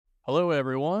Hello,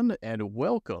 everyone, and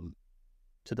welcome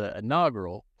to the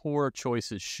inaugural Poor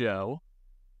Choices show.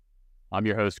 I'm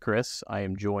your host, Chris. I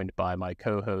am joined by my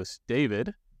co-host,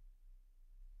 David.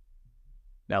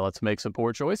 Now let's make some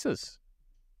poor choices.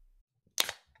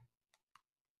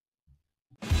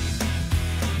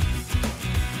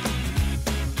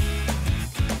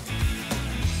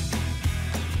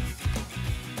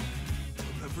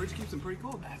 The fridge keeps them pretty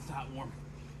cold. That's not warm.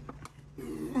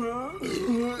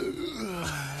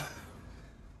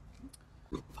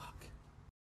 Fuck.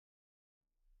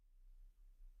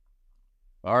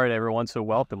 All right, everyone. So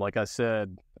welcome. Like I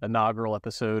said, inaugural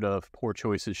episode of Poor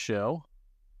Choices show.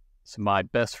 It's my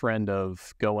best friend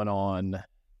of going on,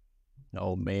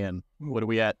 oh man, what are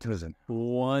we at?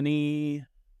 20?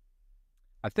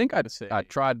 I think I'd say. I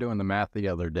tried doing the math the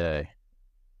other day.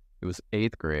 It was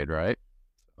 8th grade, right?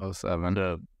 07,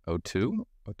 To 02,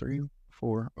 03,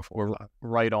 04, 04,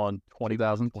 right on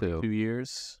 2002. 22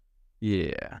 years.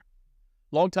 Yeah.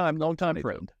 Long time 22.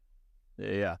 friend.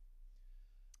 Yeah.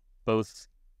 Both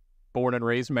born and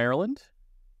raised Maryland.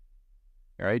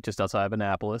 All right, just outside of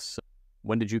Annapolis.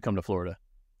 When did you come to Florida?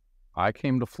 I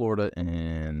came to Florida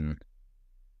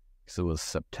so it was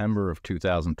September of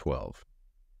 2012.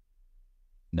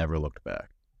 Never looked back.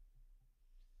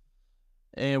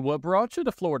 And what brought you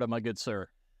to Florida, my good sir?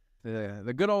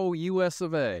 The good old US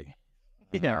of A.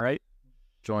 Yeah, right?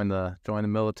 Joined the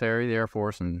military, the Air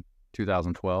Force in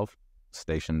 2012.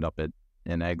 Stationed up in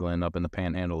Eglin, up in the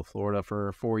Panhandle of Florida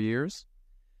for 4 years.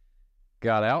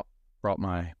 Got out, brought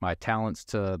my talents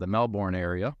to the Melbourne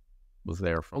area. Was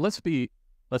there for Well, let's be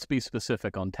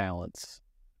specific on talents.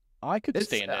 I could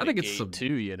stand at a gate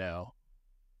too, you know.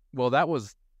 Well, that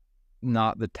was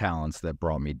not the talents that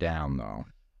brought me down, though.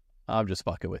 I'm just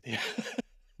fucking with you.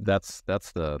 That's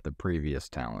the previous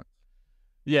talent.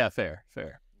 Yeah, fair.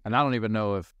 And I don't even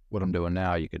know if what I'm doing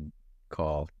now you could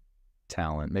call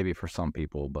talent, maybe for some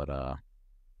people, but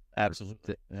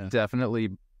Absolutely. Yeah. definitely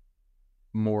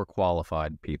more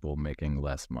qualified people making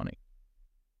less money.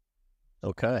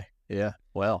 Okay. Yeah.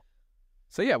 Well,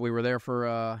 So yeah, we were there for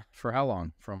how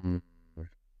long? From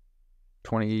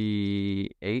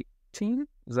 2018?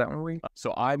 Is that when we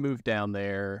so I moved down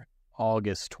there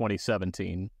August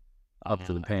 2017. up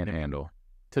to the Panhandle?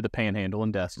 To the Panhandle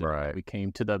in Destin. Right. We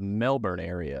came to the Melbourne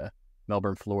area,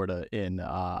 Melbourne, Florida, in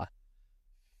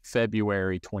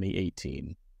February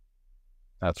 2018.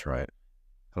 That's right.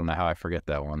 I don't know how I forget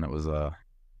that one. That was I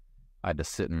had to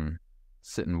sit and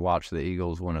watch the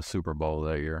Eagles win a Super Bowl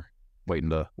that year, waiting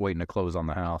to close on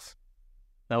the house.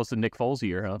 That was the Nick Foles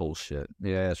year, huh? Bullshit.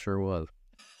 Yeah, it sure was.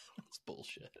 It's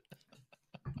bullshit.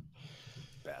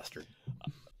 Bastard.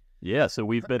 Yeah, so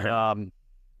we've been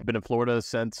in Florida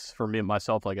since, for me and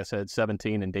myself, like I said,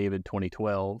 17, and David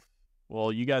 2012.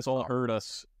 Well, you guys all heard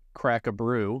us crack a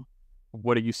brew.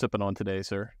 What are you sipping on today,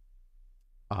 sir?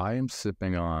 I am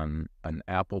sipping on an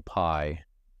apple pie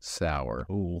sour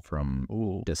from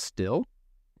Distill.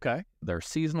 Okay. Their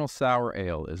seasonal sour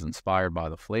ale is inspired by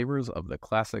the flavors of the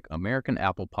classic American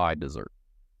apple pie dessert.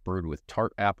 Brewed with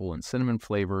tart apple and cinnamon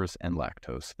flavors and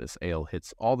lactose, this ale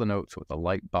hits all the notes with a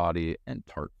light body and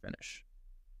tart finish.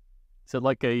 Is it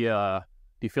like a,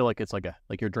 do you feel like it's like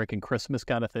you're drinking Christmas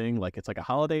kind of thing? Like it's like a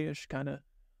holiday-ish kind of?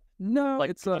 No, Like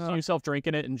it's you see yourself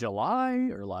drinking it in July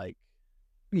or like?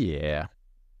 yeah.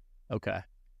 Okay.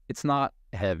 It's not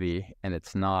heavy, and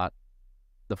the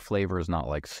flavor is not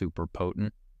like super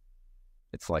potent.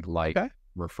 It's like light, Okay.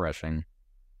 refreshing,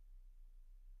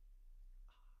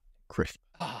 crisp.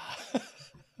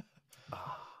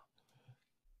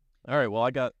 All right. Well,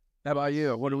 How about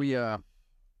you? What are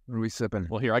we sipping?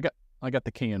 Well, here, I got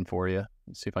the can for you.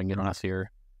 Let's see if I can get this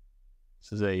here.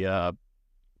 This is a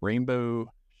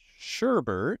rainbow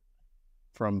sherbet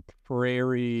from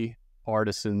Prairie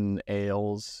Artisan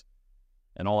Ales.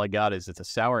 And all I got is it's a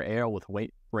sour ale with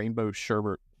rainbow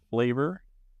sherbet flavor.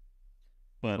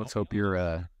 But Let's hope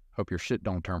your shit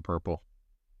don't turn purple.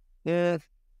 yeah,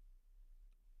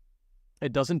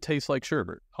 it doesn't taste like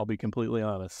sherbet. I'll be completely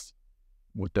honest.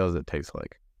 What does it taste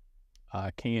like?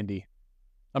 Candy.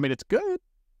 I mean, it's good.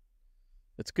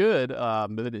 It's good.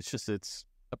 But it's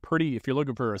a pretty. If you're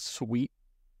looking for a sweet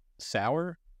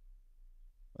sour,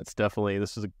 it's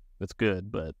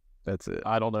good. But That's it.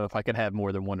 I don't know if I could have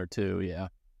more than one or two. Yeah.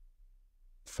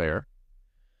 Fair.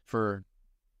 For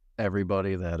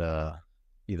everybody that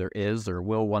either is or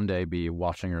will one day be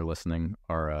watching or listening,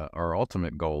 our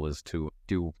ultimate goal is to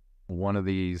do one of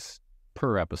these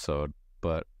per episode,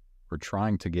 but we're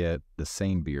trying to get the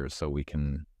same beers so we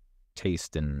can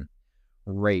taste and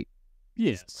rate.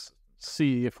 Yes.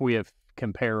 See if we have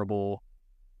comparable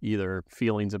either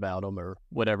feelings about them or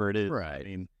whatever it is. Right. I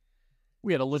mean,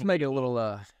 we had a Let's little make it a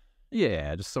little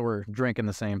Yeah, just so we're drinking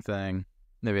the same thing.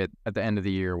 Maybe at the end of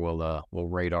the year, we'll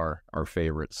rate our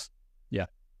favorites.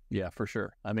 Yeah, for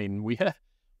sure. I mean, we had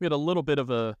a little bit of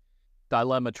a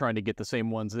dilemma trying to get the same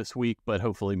ones this week, but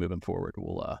hopefully moving forward,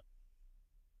 we'll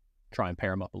try and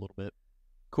pair them up a little bit.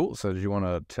 Cool. So did you want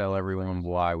to tell everyone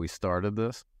why we started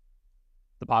this?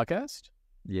 The podcast?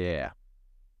 Yeah.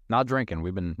 Not drinking.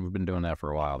 We've been doing that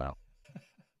for a while now.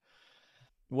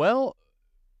 Well,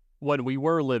 when we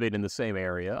were living in the same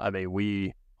area, I mean,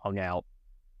 we hung out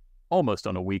almost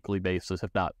on a weekly basis,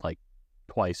 if not like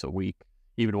twice a week,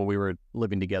 even when we were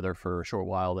living together for a short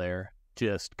while there.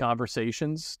 Just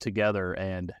conversations together,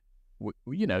 and,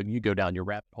 you go down your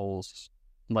rabbit holes.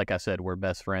 Like I said, we're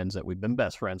best friends, that we've been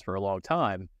best friends for a long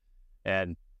time.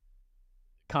 And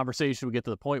conversation would get to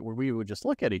the point where we would just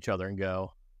look at each other and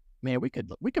go, man, we could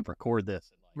record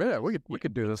this. Yeah, we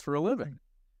could do this for a living.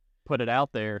 Put it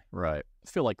out there. Right. I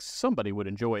feel like somebody would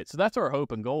enjoy it. So that's our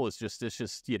hope and goal, is just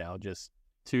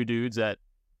two dudes that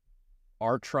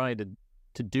are trying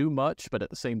to do much, but at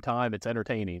the same time, it's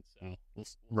entertaining. So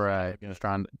Right. Just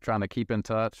trying to keep in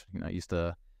touch. I used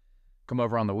to come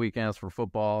over on the weekends for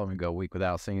football, and we go a week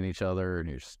without seeing each other, and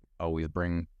you just always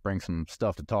bring some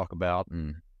stuff to talk about,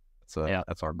 and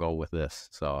that's our goal with this.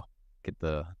 So get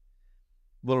the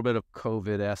little bit of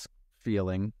COVID-esque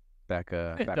feeling back.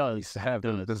 It back does. we used to have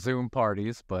the Zoom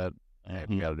parties, but hey,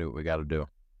 we got to do what we got to do.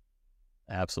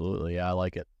 Absolutely. Yeah, I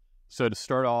like it. So to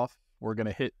start off, we're going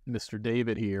to hit Mr.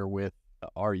 David here with,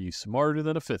 are you smarter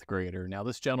than a fifth grader? Now,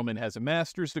 this gentleman has a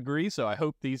master's degree, so I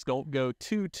hope these don't go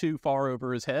too far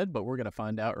over his head, but we're going to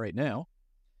find out right now.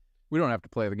 We don't have to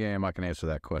play the game. I can answer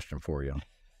that question for you.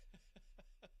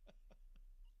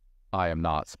 I am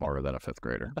not smarter than a fifth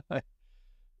grader.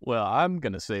 Well, I'm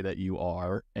going to say that you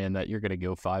are, and that you're going to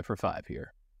go 5 for 5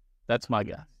 here. That's my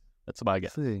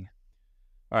guess. See.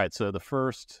 All right, so the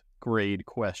first grade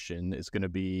question is going to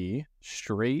be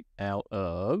straight out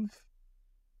of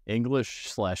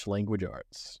English/language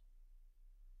arts.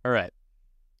 All right.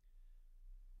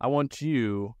 I want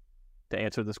you to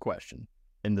answer this question.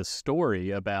 In the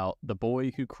story about the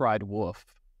boy who cried wolf,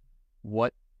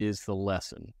 what is the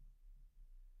lesson?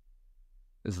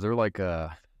 Is there like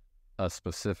a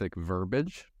specific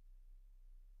verbiage?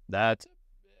 That's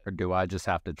Or do I just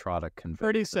have to try to convey?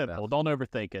 pretty simple. Don't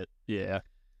overthink it. Yeah.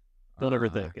 Don't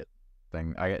overthink it.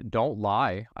 Thing. I don't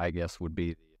lie, I guess, would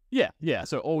be. Yeah.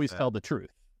 So always tell the truth.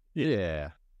 Yeah.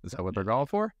 Is that what they're going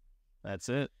for? That's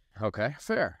it. Okay,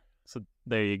 fair. So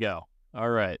there you go. All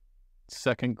right.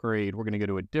 Second grade, we're going to go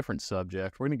to a different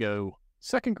subject. We're going to go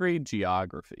second grade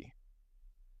geography.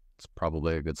 It's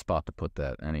probably a good spot to put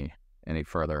that any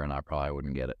further, and I probably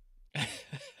wouldn't get it.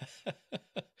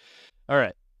 All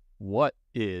right. What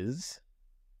is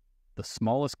the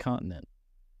smallest continent?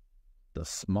 The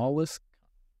smallest?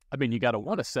 I mean, you got a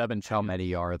 1 to 7 chance. How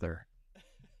many are there?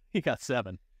 You got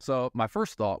 7. So my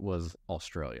first thought was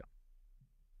Australia.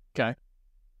 Okay.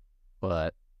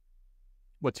 But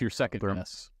what's your second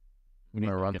guess? I'm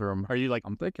going to run through them. Are you like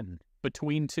I'm thinking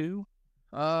between 2?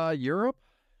 Europe.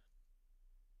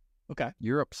 Okay.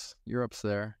 Europe's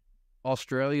there.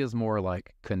 Australia's more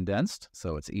like condensed,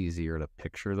 so it's easier to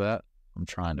picture that. I'm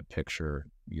trying to picture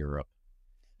Europe.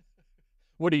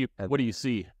 What do you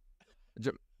see?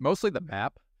 Mostly the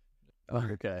map.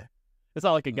 Okay. It's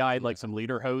not like a guy like some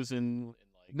lederhosen.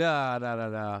 And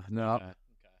like... No.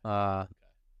 Okay.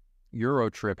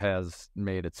 Eurotrip has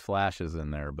made its flashes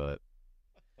in there, but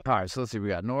all right. So let's see. We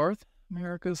got North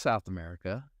America, South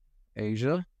America,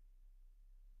 Asia,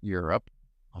 Europe,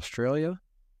 Australia,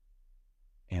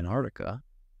 Antarctica.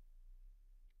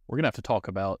 We're gonna have to talk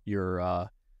about your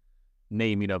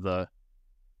naming of the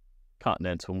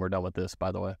continents when we're done with this.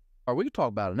 By the way, We can talk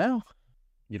about it now.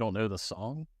 You don't know the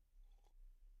song?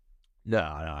 No,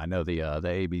 I know the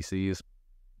ABCs.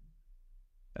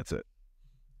 That's it.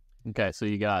 Okay, so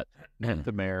you got North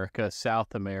America,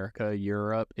 South America,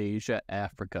 Europe, Asia,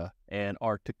 Africa,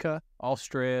 Antarctica,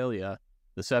 Australia,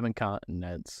 the 7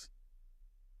 continents.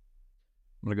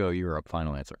 I'm going to go Europe,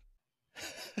 final answer.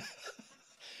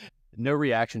 No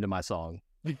reaction to my song.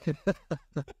 It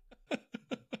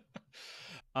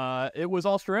was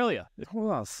Australia.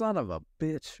 Oh, son of a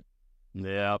bitch.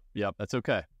 Yep, that's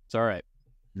okay. It's all right.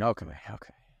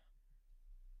 Okay.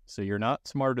 So you're not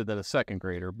smarter than a second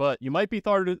grader, but you might be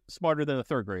smarter than a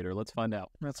third grader. Let's find out.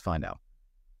 Let's find out.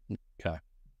 Okay.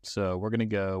 So we're going to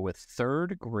go with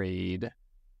third grade.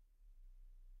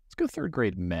 Let's go third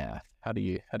grade math. How do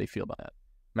you feel about that?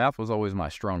 Math was always my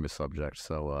strongest subject,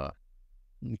 so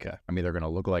okay. I'm either going to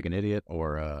look like an idiot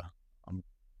or I'm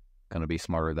going to be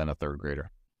smarter than a third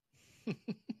grader.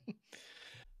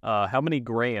 How many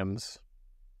grams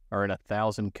are in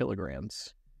 1,000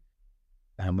 kilograms?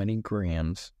 How many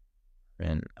grams are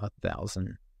in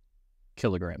 1,000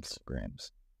 Kilograms.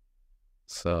 grams?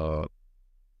 So,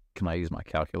 can I use my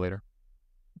calculator?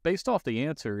 Based off the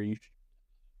answer,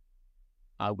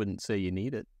 I wouldn't say you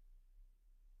need it.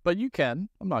 But you can.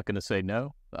 I'm not going to say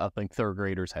no. I think third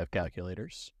graders have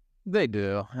calculators. They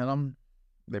do, and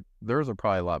theirs are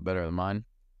probably a lot better than mine.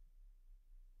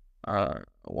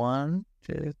 1,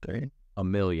 2, 3.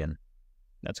 1,000,000.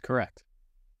 That's correct.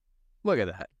 Look at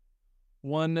that.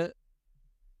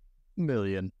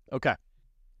 1,000,000. Okay.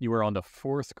 You were on to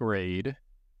fourth grade.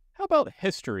 How about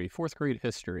history? Fourth grade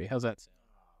history. How's that sound?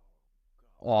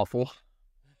 Awful.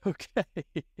 Okay.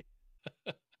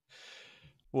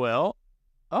 Well,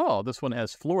 this one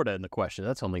has Florida in the question.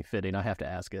 That's only fitting. I have to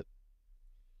ask it.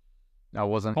 I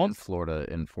wasn't in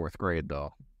Florida in fourth grade,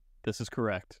 though. This is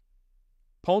correct.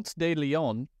 Ponce de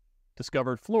Leon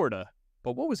discovered Florida,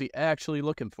 but what was he actually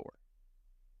looking for?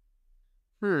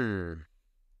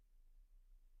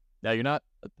 Now, you're not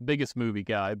the biggest movie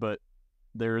guy, but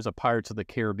there is a Pirates of the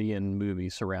Caribbean movie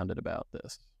surrounded about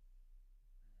this.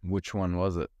 Which one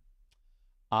was it?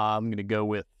 I'm going to go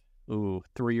with,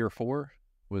 3 or 4.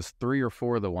 Was 3 or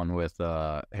 4 the one with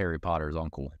Harry Potter's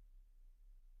uncle?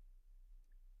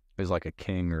 He was like a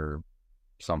king or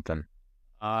something.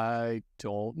 I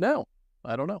don't know.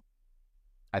 I don't know.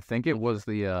 I think it was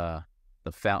the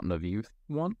Fountain of Youth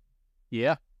one.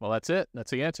 Yeah, well, that's it.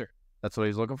 That's the answer. That's what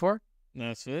he's looking for?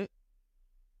 That's it.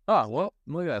 Oh, well,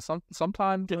 look at that.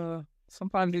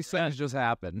 Sometimes these things just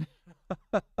happen.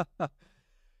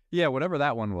 Yeah, whatever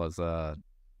that one was,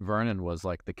 Vernon was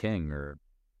like the king or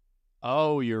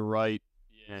Oh, you're right.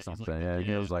 Yeah, something. Yeah,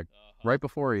 he was like right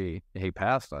before he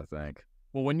passed, I think.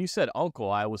 Well, when you said uncle,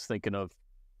 I was thinking of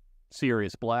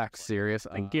Sirius Black. Sirius?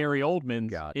 And Gary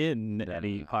Oldman's in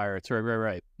any Pirates.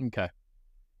 Right. Okay.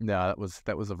 No,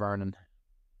 that was a Vernon.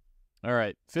 All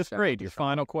right. Fifth grade, your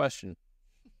final question.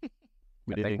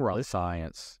 I think we're on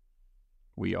science.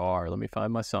 We are. Let me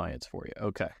find my science for you.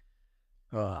 Okay.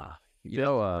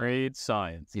 Fifth grade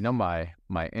science. You know, my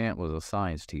aunt was a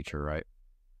science teacher, right?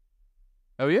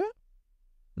 Oh, yeah?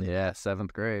 Yeah,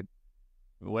 7th grade.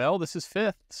 Well, this is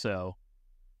 5th, so...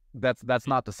 That's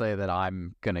not to say that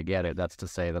I'm going to get it. That's to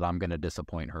say that I'm going to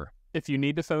disappoint her. If you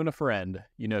need to phone a friend,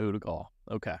 you know who to call.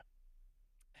 Okay.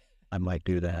 I might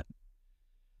do that.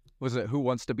 Was it Who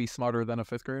Wants to Be Smarter Than a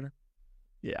 5th Grader?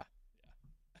 Yeah.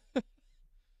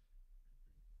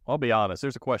 I'll be honest.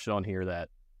 There's a question on here that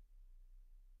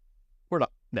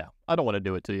I don't want to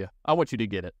do it to you. I want you to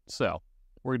get it. So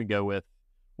we're going to go with,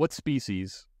 what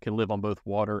species can live on both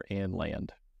water and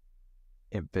land?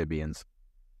 Amphibians.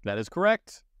 That is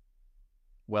correct.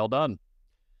 Well done.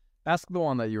 Ask the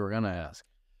one that you were going to ask.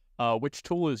 Which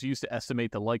tool is used to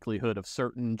estimate the likelihood of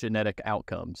certain genetic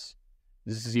outcomes?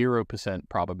 0%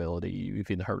 probability.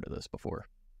 You've even heard of this before.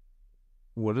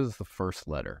 What is the first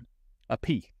letter? A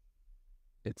P.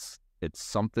 It's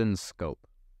something scope.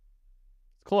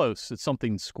 Close. It's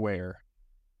something square.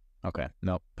 Okay.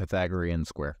 Nope. Pythagorean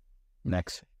square.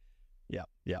 Next. Yeah.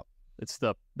 It's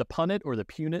the punnet or the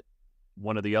punit.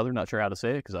 One or the other. Not sure how to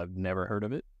say it because I've never heard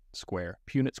of it. Square.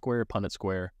 Punit square, punnet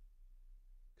square.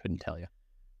 Couldn't tell you.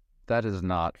 That is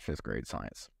not 5th grade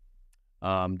science.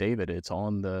 David, it's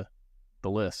on the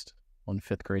list on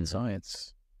 5th grade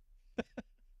science.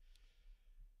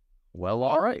 Well,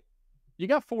 all right. You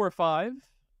got 4 or 5.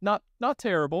 Not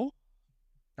terrible.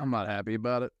 I'm not happy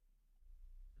about it.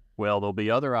 Well, there'll be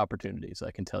other opportunities,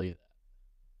 I can tell you that.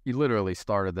 You literally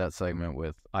started that segment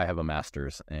with, I have a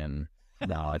master's, and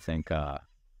now I think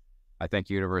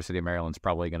University of Maryland's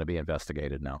probably going to be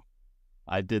investigated now.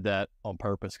 I did that on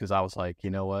purpose because I was like,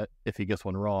 you know what? If he gets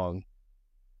one wrong,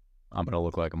 I'm going to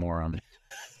look like a moron.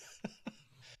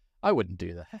 I wouldn't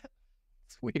do that.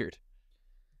 It's weird.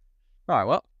 All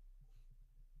right,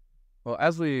 well,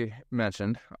 as we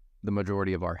mentioned, the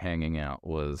majority of our hanging out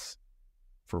was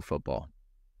for football.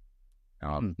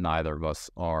 Neither of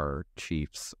us are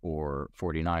Chiefs or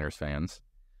 49ers fans.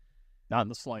 Not in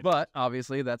the slightest. But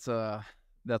obviously that's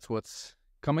what's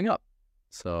coming up.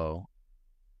 So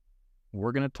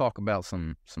we're going to talk about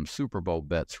some Super Bowl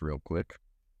bets real quick.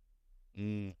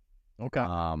 Okay.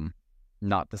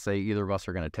 Not to say either of us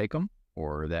are going to take them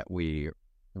or that we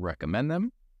recommend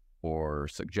them or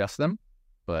suggest them,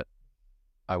 but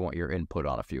I want your input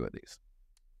on a few of these.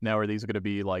 Now, are these going to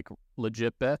be like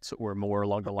legit bets or more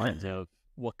along the lines of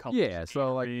what company? Yeah,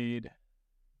 so like,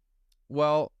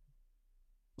 well,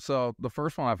 so the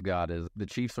first one I've got is the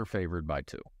Chiefs are favored by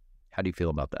 2. How do you feel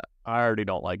about that? I already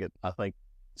don't like it. I think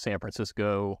San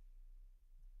Francisco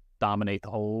dominate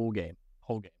the whole game.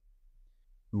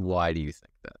 Why do you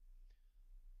think that?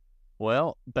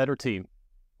 Well, better team.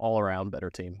 All around better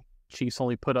team. Chiefs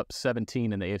only put up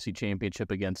 17 in the AFC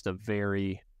Championship against a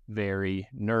very, very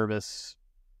nervous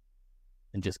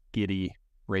and just giddy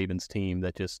Ravens team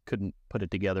that just couldn't put it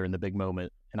together in the big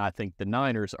moment. And I think the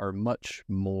Niners are much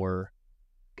more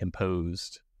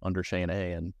composed under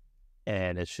Shanahan,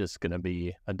 and it's just going to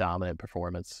be a dominant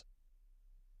performance.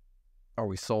 Are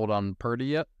we sold on Purdy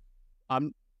yet?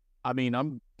 I'm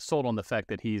sold on the fact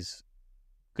that he's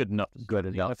good enough. Good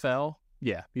in the enough. NFL.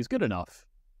 Yeah, he's good enough.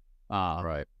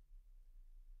 Right.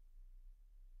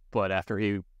 But after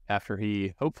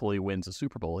he hopefully wins the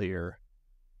Super Bowl here,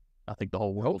 I think the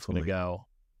whole world's going to go.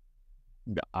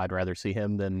 I'd rather see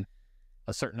him than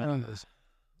a certain.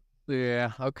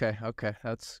 Yeah. Okay.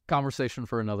 That's conversation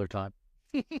for another time.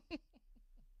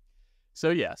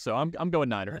 So I'm going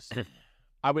Niners.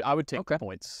 I would take Okay.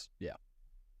 points. Yeah.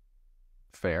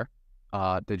 Fair.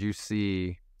 Did you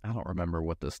see? I don't remember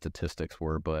what the statistics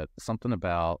were, but something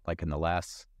about like in the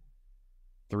last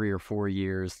 3 or 4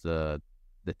 years, the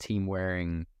team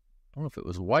wearing, I don't know if it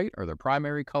was white or their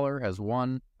primary color has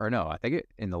won, or no, I think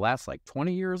in the last like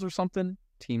 20 years or something,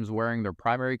 teams wearing their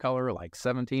primary color like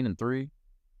 17-3.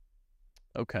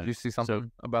 Okay. Did you see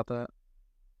something about that?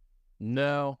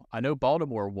 No, I know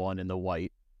Baltimore won in the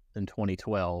white in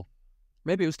 2012.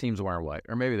 Maybe it was teams wearing white,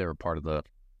 or maybe they were part of the.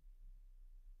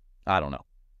 I don't know.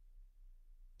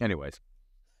 Anyways,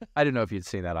 I didn't know if you'd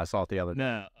seen that. I saw it the other day.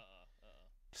 No.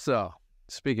 So,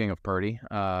 speaking of Purdy,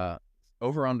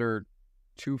 over under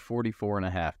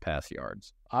 244.5 pass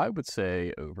yards. I would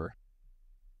say over.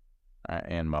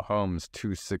 And Mahomes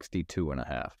 262.5.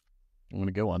 I'm going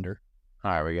to go under.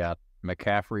 All right, we got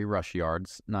McCaffrey rush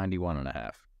yards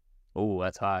 91.5. Oh,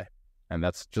 that's high. And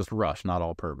that's just rush, not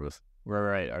all purpose.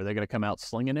 Right. Are they going to come out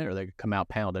slinging it, or are they going to come out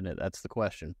pounding it? That's the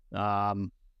question.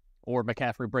 Or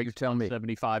McCaffrey breaks a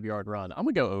 75-yard run. I'm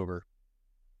going to go over.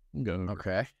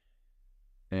 Okay.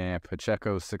 And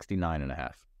Pacheco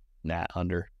 69.5. Nah,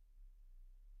 under.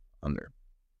 Under.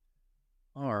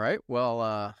 All right.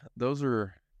 Well, those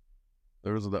are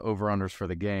the over-unders for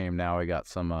the game. Now we got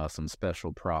some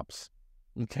special props.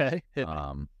 Okay.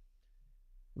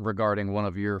 Regarding one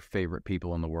of your favorite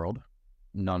people in the world,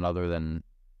 none other than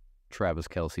Travis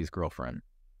Kelce's girlfriend.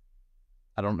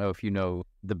 I don't know if you know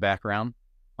the background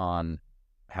on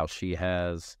how she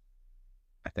has,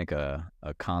 I think, a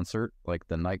concert like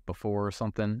the night before or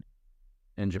something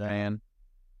in Japan.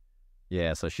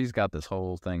 Yeah, so she's got this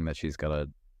whole thing that she's got to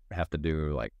have to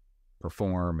do, like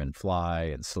perform and fly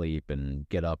and sleep and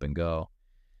get up and go.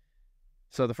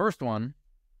 So the first one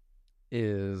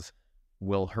is,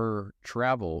 will her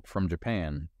travel from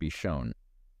Japan be shown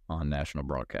on national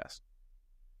broadcast?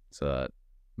 It's a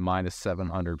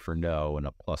 -700 for no and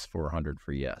a +400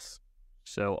 for yes.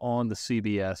 So on the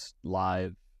CBS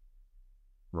live.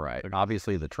 Right.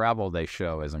 Obviously, the travel they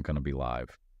show isn't going to be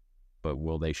live, but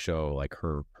will they show like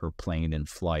her plane in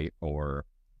flight or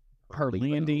her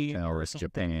landing or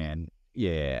Japan?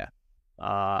 Yeah.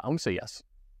 I'm going to say yes.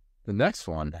 The next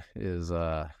one is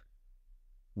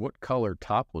what color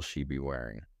top will she be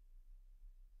wearing?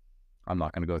 I'm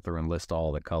not going to go through and list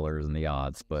all the colors and the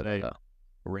odds, but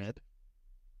red.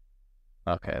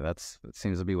 Okay, that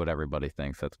seems to be what everybody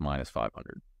thinks. That's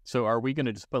 -500. So are we going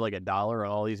to just put like $1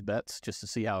 on all these bets just to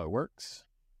see how it works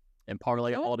and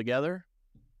parlay it all together?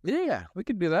 Yeah, we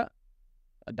could do that.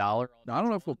 $1. I don't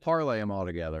know if we'll parlay them all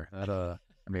together. That I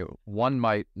mean, one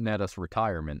might net us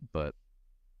retirement, but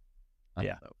I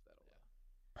don't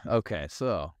know. Okay,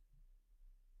 so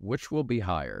which will be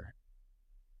higher,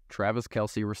 Travis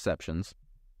Kelce receptions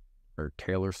or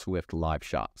Taylor Swift live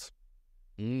shots?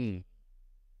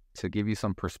 To give you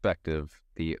some perspective,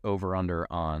 the over-under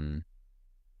on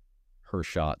her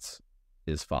shots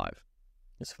is 5.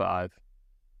 It's 5.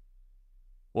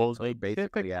 Well, So they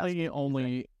basically typically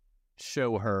only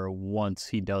show her once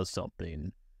he does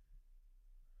something.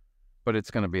 But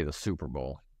it's going to be the Super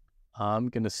Bowl. I'm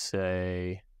going to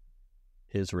say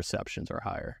his receptions are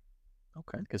higher.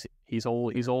 Okay. Because he's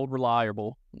old,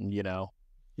 reliable, you know.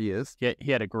 He is.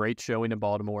 He had a great showing in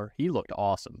Baltimore. He looked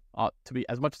awesome. To be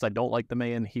as much as I don't like the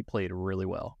man, he played really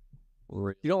well.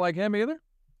 You don't like him either?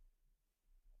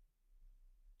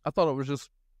 I thought it was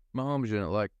just Mahomes you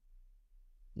didn't like.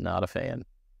 Not a fan.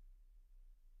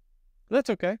 That's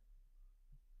okay.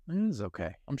 It is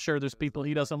okay. I'm sure there's people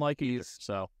he doesn't like either.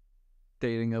 So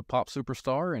Dating a pop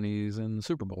superstar, and he's in the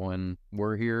Super Bowl, and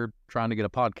we're here trying to get a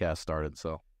podcast started.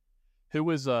 So who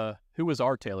was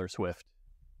our Taylor Swift?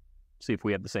 See if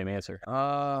we have the same answer.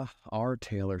 Our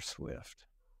Taylor Swift.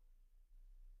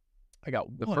 I got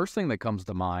the first thing that comes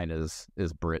to mind is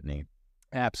Britney.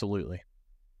 Absolutely.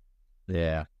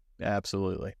 Yeah,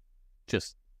 absolutely.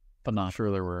 Just phenomenal. I'm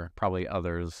sure there were probably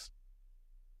others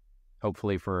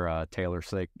Hopefully for Taylor's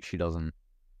sake, she doesn't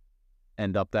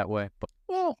end up that way. But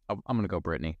Well, I'm going to go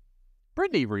Brittany.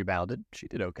 Brittany rebounded. She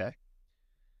did okay.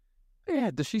 Yeah,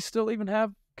 does she still even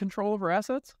have control of her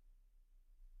assets?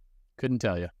 Couldn't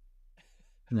tell you.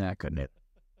 Nah, I couldn't either.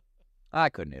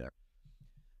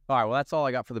 All right, well, that's all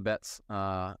I got for the bets.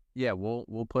 Yeah,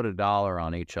 we'll put $1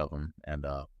 on each of them, and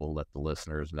we'll let the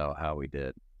listeners know how we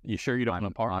did. You sure you don't want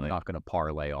to parlay? I'm not going to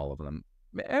parlay all of them.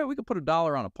 We could put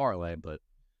 $1 on a parlay, but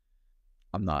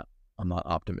I'm not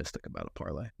optimistic about a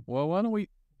parlay. Well, why don't we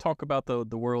talk about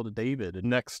the world of David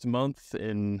next month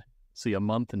a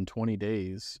month and 20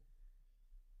 days.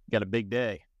 Got a big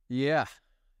day. Yeah,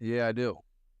 I do.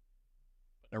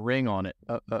 A ring on it.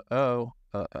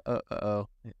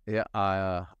 Yeah,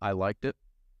 I liked it,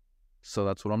 so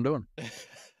that's what I'm doing.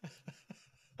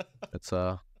 It's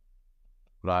what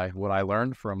I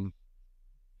learned from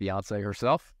Beyonce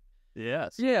herself.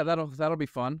 Yes. Yeah, that'll be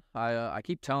fun. I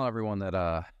keep telling everyone that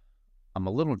I'm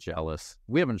a little jealous.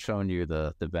 We haven't shown you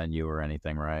the venue or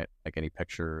anything, right? Like any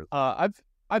picture.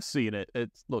 I've seen it.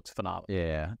 It looks phenomenal.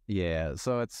 Yeah.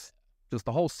 So it's just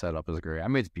the whole setup is great. I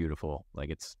mean, it's beautiful. Like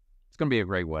it's gonna be a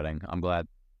great wedding. I'm glad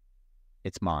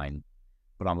it's mine,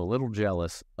 but I'm a little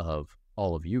jealous of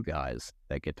all of you guys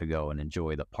that get to go and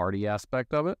enjoy the party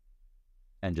aspect of it,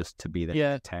 and just to be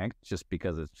there tanked just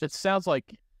because it sounds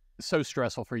like so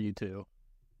stressful for you too.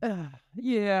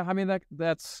 Yeah, I mean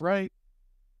that's right.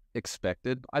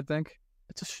 Expected, I think.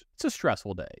 It's a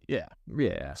stressful day.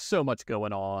 Yeah. So much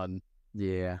going on.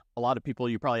 Yeah. A lot of people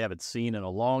you probably haven't seen in a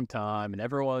long time, and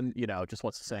everyone, just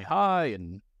wants to say hi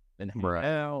and hang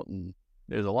out, and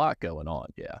there's a lot going on.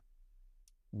 Yeah.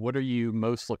 What are you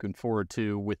most looking forward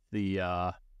to with the,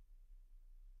 I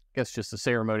guess just the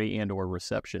ceremony and or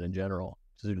reception in general?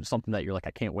 Is it something that you're like,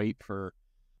 I can't wait for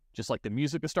just like the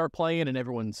music to start playing and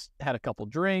everyone's had a couple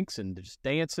drinks and they're just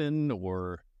dancing,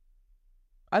 or...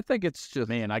 I think it's just...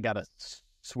 Man, I got a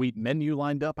sweet menu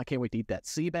lined up. I can't wait to eat that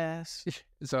sea bass.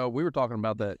 So we were talking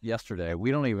about that yesterday.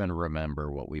 We don't even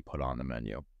remember what we put on the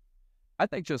menu. I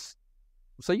think just...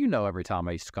 So every time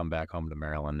I used to come back home to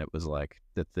Maryland, it was like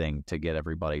the thing to get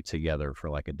everybody together for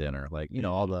like a dinner. Like,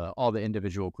 all the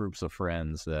individual groups of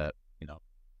friends that,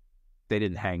 they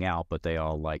didn't hang out, but they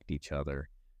all liked each other.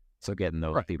 So getting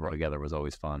those people together was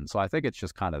always fun. So I think it's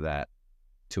just kind of that,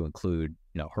 to include,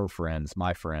 her friends,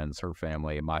 my friends, her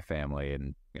family, and my family,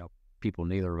 and, people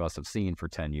neither of us have seen for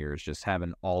 10 years, just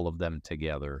having all of them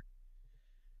together.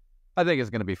 I think it's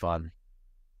going to be fun.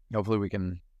 Hopefully we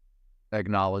can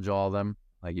acknowledge all of them.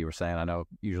 Like you were saying, I know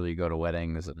usually you go to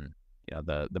weddings and,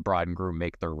 the bride and groom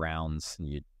make their rounds,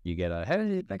 and you get a,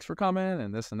 hey, thanks for coming,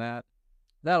 and this and that.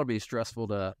 That'll be stressful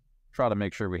to try to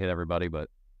make sure we hit everybody, but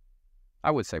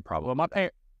I would say probably.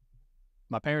 Well,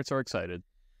 my parents are excited,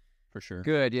 for sure.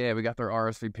 Good, yeah, we got their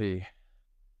RSVP.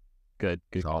 Good.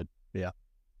 Yeah.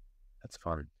 That's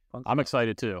fun. I'm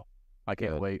excited, too. I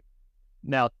can't wait.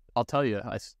 Now, I'll tell you,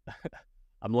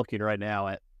 I'm looking right now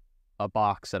at a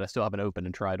box that I still haven't opened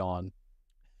and tried on.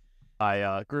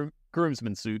 My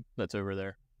groomsman suit that's over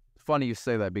there. Funny you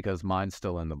say that because mine's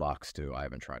still in the box, too. I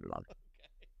haven't tried it on. Okay.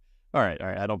 All right.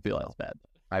 I don't feel as bad.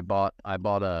 I bought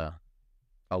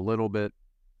a little bit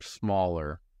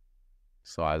smaller,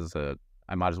 so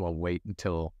I might as well wait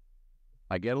until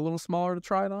I get a little smaller to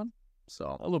try it on.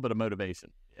 So a little bit of motivation.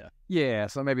 Yeah.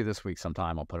 So maybe this week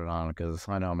sometime I'll put it on, because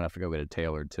I know I'm gonna have to go get it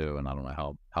tailored too, and I don't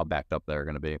know how backed up they're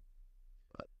gonna be.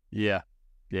 But yeah,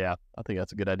 I think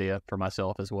that's a good idea for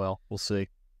myself as well. We'll see.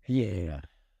 Yeah.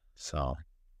 So,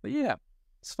 but yeah,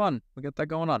 it's fun. We got that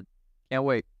going on. Can't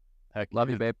wait. Heck,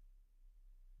 love you, babe.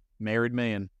 Married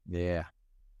man. Yeah.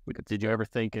 Did you ever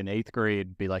think in 8th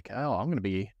grade, be like, oh, I'm going to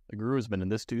be a groomsman in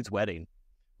this dude's wedding?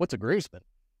 What's a groomsman?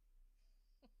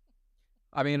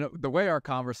 I mean, the way our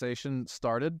conversation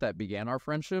started that began our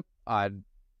friendship, I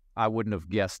wouldn't have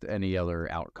guessed any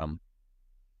other outcome.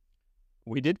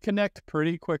 We did connect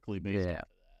pretty quickly, basically. Yeah.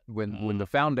 When the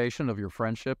foundation of your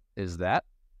friendship is that,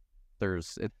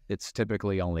 it's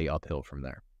typically only uphill from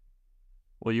there.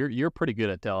 Well, you're pretty good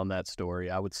at telling that story.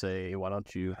 I would say, why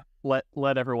don't you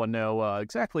let everyone know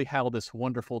exactly how this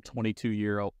wonderful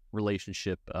 22-year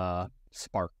relationship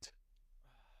sparked?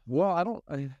 Well, I don't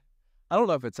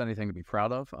know if it's anything to be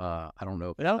proud of. I don't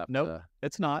know. Nope,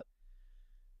 it's not.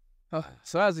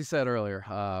 So as he said earlier,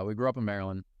 we grew up in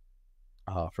Maryland.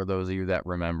 For those of you that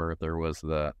remember, there was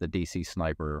the DC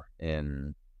sniper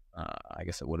in, I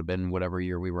guess it would have been whatever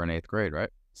year we were in 8th grade, right?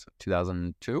 So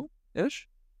 2002-ish?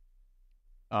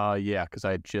 Yeah, because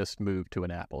I had just moved to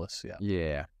Annapolis.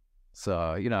 Yeah. So,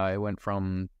 I went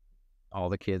from all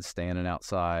the kids standing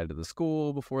outside of the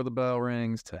school before the bell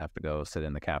rings to have to go sit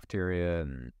in the cafeteria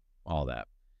and all that.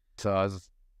 So I was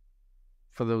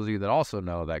for those of you that also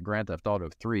know that Grand Theft Auto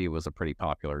 3 was a pretty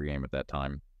popular game at that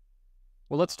time.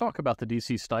 Well, let's talk about the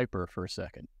DC Sniper for a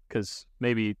second, because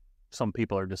maybe some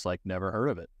people are just like, never heard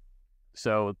of it.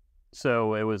 So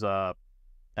it was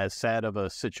as sad of a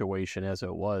situation as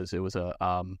it was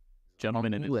a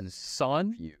gentleman and his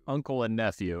son, uncle and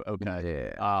nephew.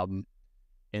 Okay. Yeah.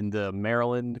 In the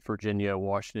Maryland, Virginia,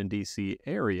 Washington, D.C.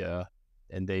 area,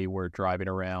 and they were driving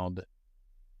around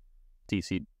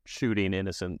D.C. shooting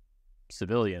innocent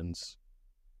civilians,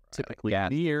 typically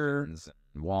near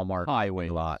Walmart highway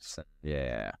lots.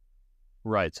 Yeah.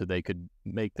 Right, so they could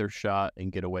make their shot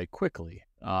and get away quickly.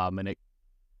 And it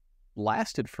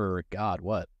lasted for, God,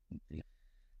 what? I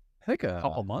think a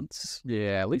couple months?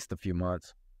 Yeah, at least a few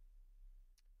months.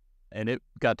 And it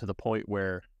got to the point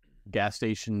where gas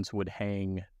stations would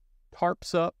hang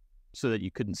tarps up so that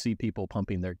you couldn't see people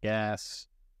pumping their gas.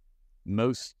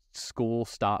 Most school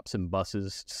stops and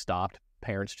buses stopped.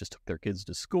 Parents just took their kids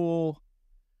to school,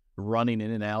 running in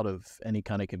and out of any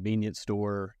kind of convenience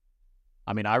store.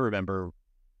 I mean, I remember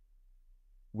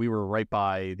we were right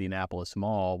by the Annapolis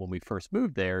Mall when we first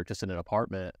moved there, just in an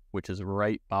apartment, which is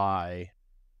right by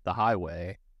the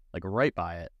highway, like right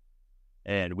by it.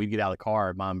 And we'd get out of the car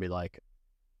and Mom would be like,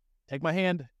 take my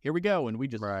hand, here we go. And we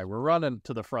just, we're running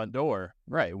to the front door.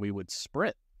 Right. And we would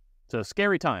sprint. It's a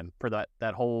scary time for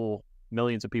that whole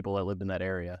millions of people that lived in that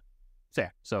area. So, yeah,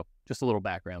 so just a little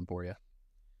background for you.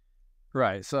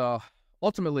 Right. So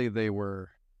ultimately they were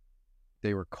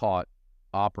caught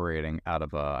operating out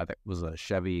of I think it was a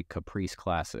Chevy Caprice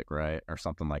Classic, right? Or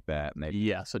something like that. And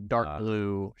they, so dark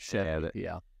blue Chevy.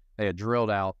 They had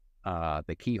drilled out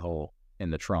the keyhole in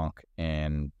the trunk,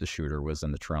 and the shooter was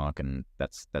in the trunk, and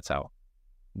that's how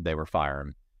they were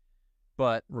firing.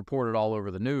 But reported all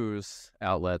over the news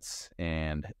outlets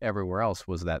and everywhere else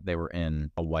was that they were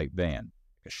in a white van,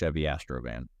 a Chevy Astro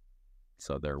van.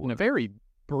 So they're in a very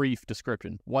brief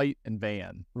description, white and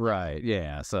van. Right,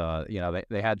 yeah. So,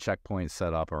 they had checkpoints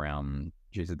set up around,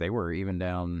 they were even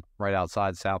down right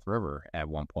outside South River at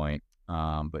one point.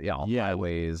 But yeah,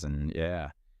 highways and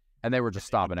and they were just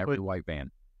stopping every white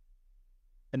van.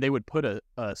 And they would put a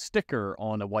sticker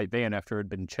on a white van after it had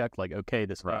been checked, like, okay,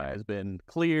 this van has been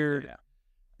cleared. Yeah.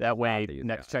 That way,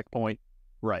 next checkpoint.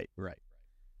 Right.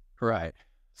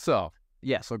 So,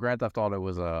 so Grand Theft Auto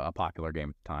was a popular game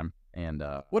at the time. And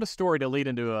what a story to lead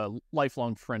into a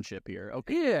lifelong friendship here.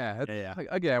 Okay. Yeah.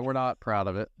 Again, we're not proud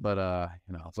of it, but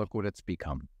look what it's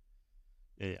become.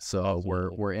 Yeah. So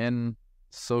we're in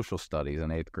social studies in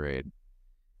 8th grade.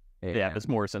 And Miss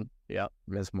Morrison. Yeah.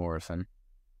 Miss Morrison.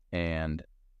 And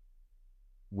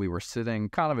we were sitting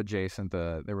kind of adjacent.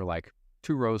 There were like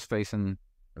 2 rows facing,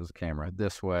 there was a camera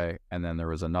this way, and then there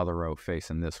was another row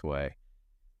facing this way.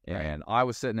 And I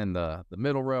was sitting in the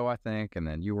middle row, I think, and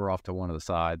then you were off to one of the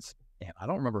sides. And I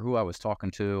don't remember who I was talking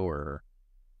to or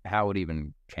how it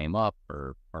even came up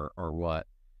or what.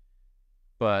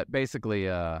 But basically,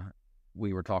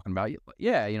 we were talking about,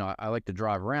 I like to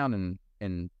drive around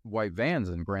in white vans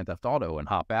in Grand Theft Auto and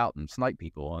hop out and snipe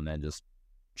people and then just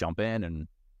jump in and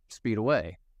speed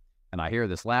away. And I hear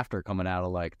this laughter coming out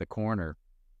of like the corner.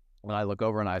 When I look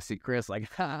over and I see Chris like,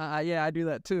 yeah, I do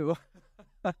that too.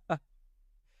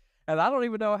 And I don't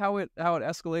even know how it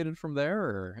escalated from there,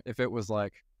 or if it was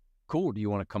like, cool, do you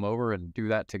want to come over and do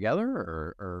that together,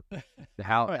 or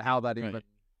how that even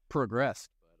progressed.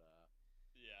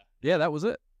 But that was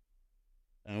it.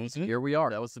 Here we are.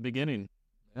 That was the beginning.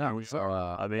 Yeah,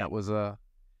 that was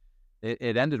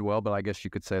it ended well, but I guess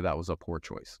you could say that was a poor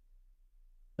choice.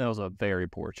 That was a very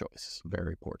poor choice.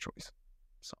 Very poor choice.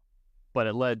 So, but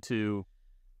it led to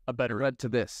a better. It led to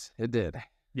this. It did.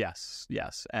 Yes,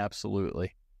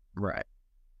 absolutely. Right.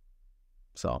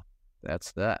 So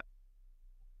that's that.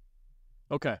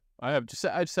 Okay, I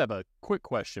just have a quick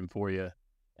question for you,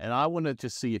 and I want to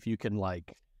just see if you can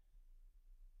like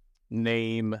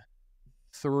name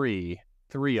three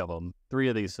of them, 3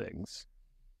 of these things.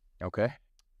 Okay,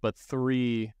 but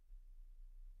 3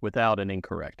 without an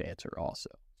incorrect answer, also.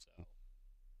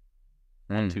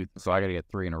 So, so I got to get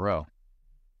 3 in a row.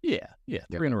 Yeah,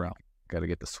 3 in a row. Got to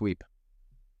get the sweep.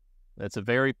 That's a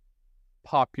very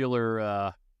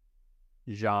popular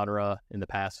genre in the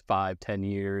past 5-10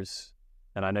 years,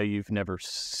 and I know you've never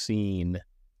seen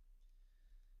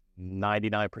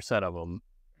 99% of them.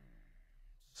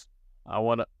 I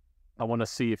want to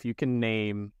see if you can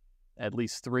name at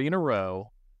least 3 in a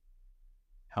row.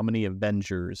 How many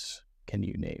Avengers can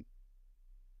you name?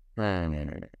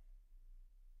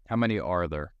 How many are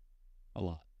there? A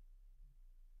lot.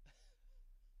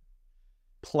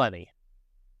 Plenty.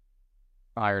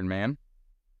 Iron Man.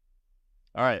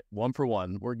 All right, 1 for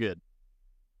 1. We're good.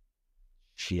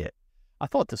 Shit. I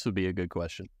thought this would be a good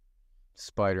question.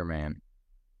 Spider-Man.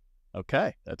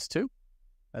 Okay, that's two.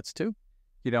 That's two.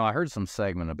 You know, I heard some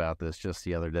segment about this just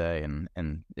the other day,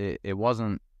 and it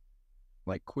wasn't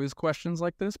like quiz questions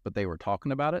like this, but they were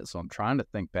talking about it. So I'm trying to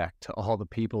think back to all the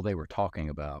people they were talking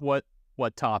about. What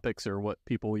topics or what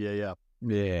people? Yeah.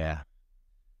 Yeah.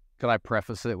 Could I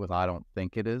preface it with I don't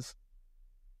think it is?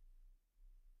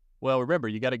 Well, remember,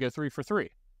 you got to go 3 for 3.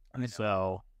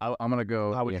 So I'm going to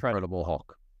go I would the try- Incredible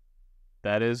Hulk.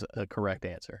 that is a correct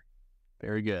answer.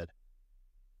 Very good.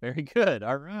 Very good.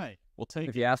 All right. We'll take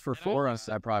If you asked for And I 4, only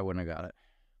I probably wouldn't have got it.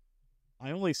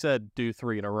 I only said do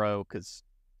 3 in a row because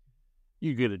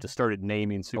you could have just started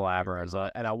naming superheroes.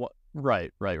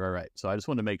 Right. So I just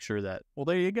wanted to make sure that, well,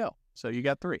 there you go. So you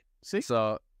got 3. See?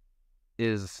 So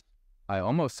I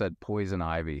almost said Poison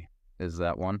Ivy. Is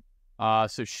that one?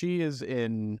 So she is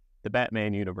in the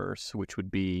Batman universe, which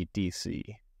would be DC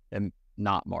and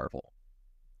not Marvel.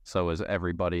 So is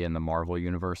everybody in the Marvel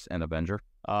universe an Avenger?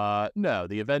 No,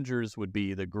 the Avengers would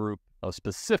be the group of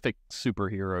specific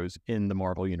superheroes in the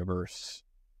Marvel universe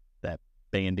that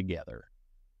band together.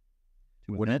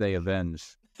 What did they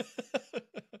avenge?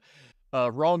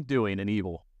 Wrongdoing and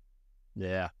evil.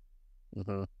 Yeah.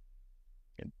 Mm-hmm.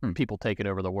 And people taking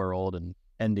over the world and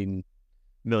ending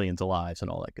millions of lives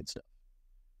and all that good stuff.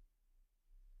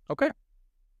 Okay.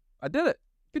 I did it.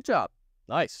 Good job.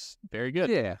 Nice. Very good.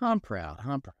 Yeah, I'm proud.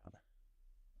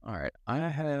 All right. I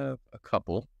have a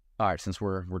couple. All right, since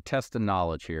we're testing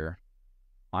knowledge here,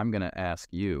 I'm going to ask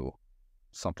you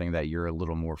something that you're a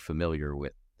little more familiar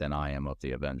with than I am of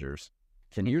the Avengers.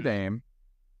 Can you name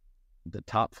the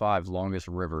top 5 longest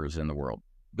rivers in the world?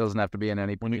 Doesn't have to be in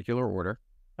any particular order.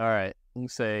 All right. Let me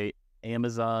say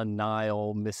Amazon,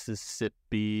 Nile,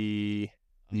 Mississippi.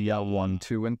 Yeah, 1,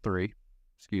 2, and 3.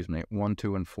 Excuse me, 1,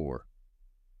 2, and 4.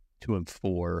 2 and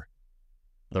 4.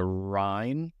 The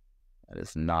Rhine. That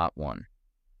is not one.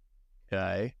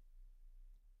 Okay.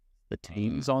 The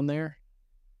Thames on there.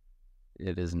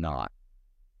 It is not.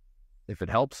 If it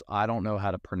helps, I don't know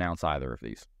how to pronounce either of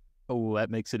these. Oh, that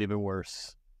makes it even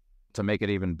worse. To make it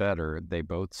even better, they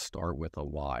both start with a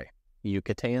Y.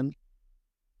 Yucatan.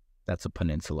 That's a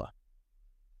peninsula.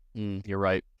 You're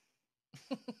right.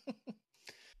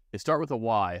 They start with a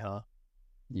Y, huh?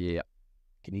 Yeah.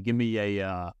 Can you give me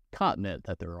a continent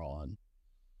that they're on?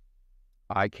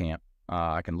 I can't.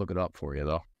 I can look it up for you,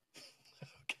 though.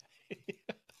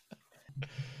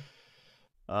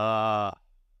 Okay.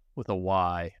 With a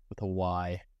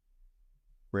Y.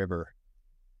 River.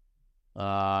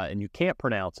 And you can't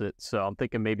pronounce it, so I'm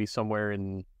thinking maybe somewhere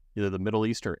in either the Middle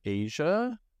East or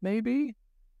Asia, maybe?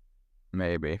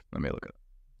 Maybe. Let me look it up.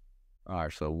 All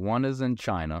right, so one is in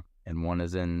China, and one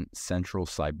is in central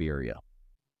Siberia.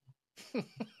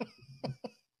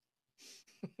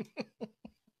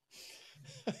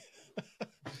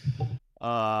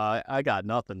 I got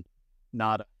nothing.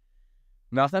 Nada.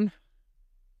 Nothing?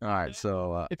 All right,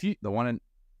 so If you, the one in...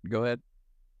 Go ahead.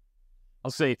 I'll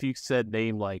say if you said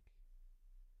name like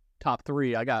top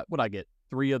 3, I got, what'd I get?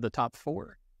 3 of the top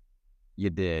 4? You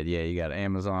did, yeah. You got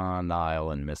Amazon, Nile,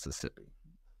 and Mississippi.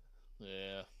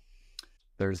 Yeah.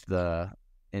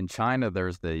 In China,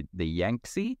 there's the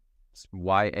Yangtze,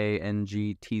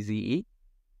 Yangtze.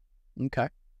 Okay.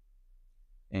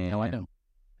 And Now I know.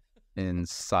 in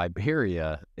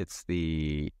Siberia, it's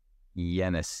the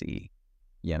Yenisei.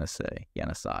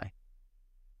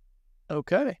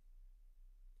 Okay.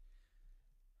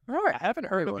 All right. I haven't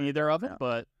heard of either of it,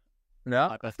 but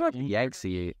No, I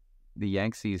the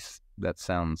Yankees. That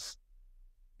sounds.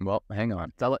 Well, hang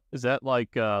on. is that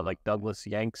like Douglas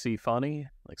Yankee funny,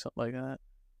 like something like that?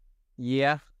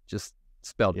 Yeah, just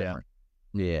spelled Yeah. different.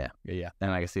 Yeah, Yeah.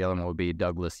 and I guess the other one would be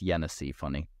Douglas Yenisei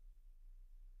funny.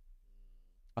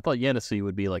 I thought Hennessy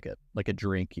would be like a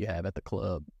drink you have at the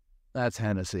club. That's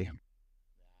Hennessy.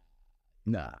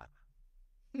 Nah.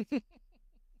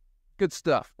 Good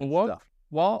stuff.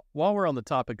 While we're on the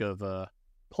topic of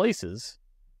places,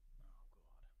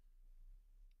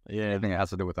 yeah. Anything that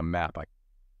has to do with a map,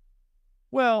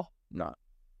 Well, not.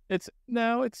 it's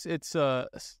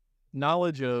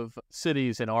knowledge of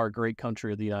cities in our great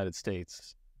country of the United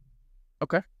States.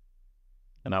 Okay.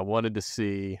 And I wanted to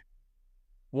see,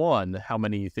 1, how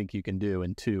many you think you can do,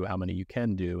 and 2, how many you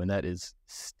can do, and that is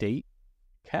state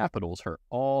capitals for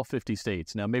all 50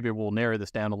 states. Now, maybe we'll narrow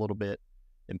this down a little bit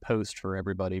in post for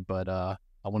everybody, but I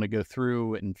want to go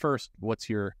through, and first, what's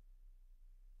your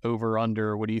over,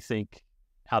 under, what do you think,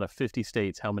 out of 50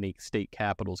 states, how many state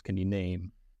capitals can you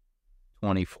name?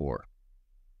 24.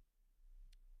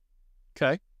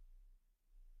 Okay.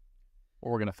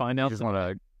 Well, we're going to find out.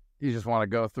 You just want to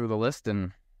go through the list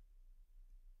and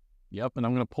Yep, and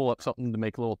I'm going to pull up something to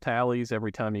make little tallies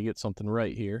every time you get something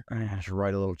right here. I should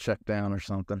write a little check down or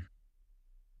something.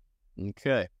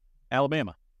 Okay.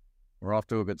 Alabama. We're off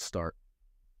to a good start.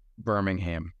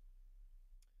 Birmingham.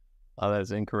 That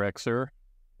is incorrect, sir.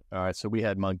 All right, so we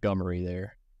had Montgomery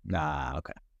there. Nah,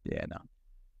 okay. Yeah, no.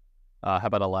 How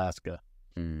about Alaska?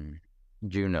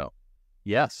 Juneau.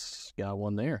 Yes, got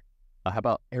one there. How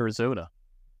about Arizona?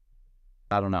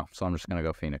 I don't know, so I'm just going to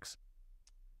go Phoenix.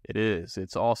 It is.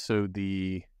 It's also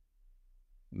the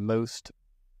most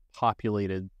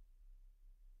populated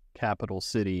capital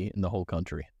city in the whole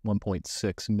country.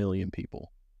 1.6 million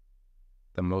people.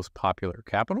 The most popular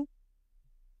capital?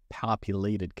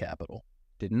 Populated capital.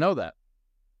 Didn't know that.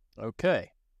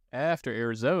 Okay. After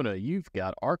Arizona, you've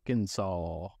got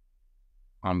Arkansas.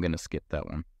 I'm going to skip that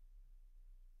one.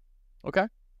 Okay.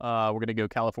 We're going to go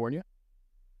California.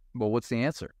 Well, what's the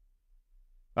answer?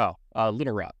 Oh,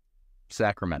 Little Rock.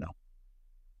 Sacramento.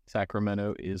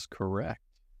 Sacramento is correct.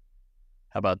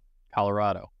 How about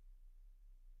Colorado?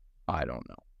 I don't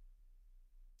know.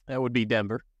 That would be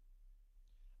Denver.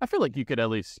 I feel like you could at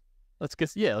least, let's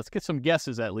get some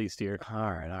guesses at least here.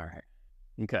 All right.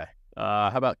 Okay.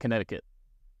 How about Connecticut?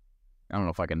 I don't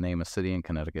know if I can name a city in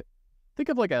Connecticut. Think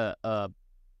of like a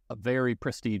very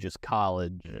prestigious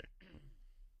college.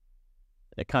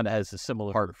 It kind of has a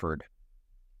similar... Hartford.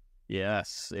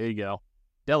 Yes, there you go.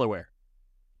 Delaware.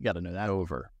 You got to know that.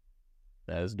 Dover.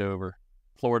 That is Dover.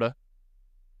 Florida.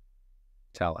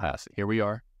 Tallahassee. Here we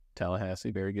are.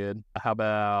 Tallahassee, very good. How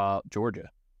about Georgia?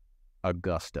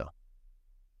 Augusta.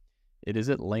 It is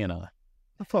Atlanta.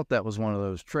 I thought that was one of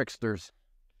those tricksters.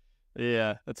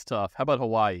 Yeah, that's tough. How about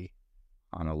Hawaii?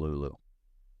 Honolulu.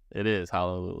 It is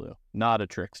Honolulu. Not a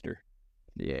trickster.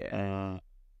 Yeah.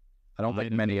 I don't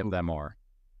think many of them are.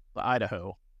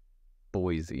 Idaho.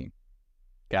 Boise.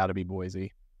 Gotta be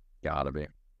Boise. Gotta be.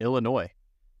 Illinois.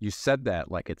 You said that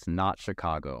like it's not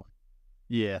Chicago.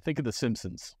 Yeah, think of The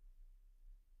Simpsons.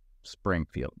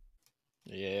 Springfield.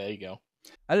 Yeah, there you go.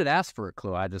 I didn't ask for a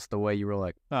clue. I just, the way you were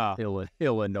like, Illinois.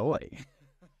 Illinois.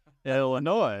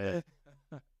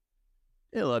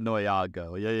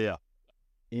 Illinois. Yeah.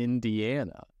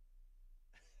 Indiana.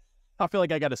 I feel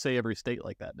like I got to say every state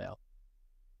like that now.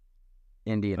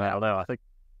 Indiana. I don't know. I was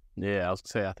going to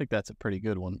say, I think that's a pretty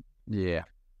good one. Yeah.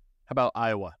 How about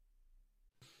Iowa?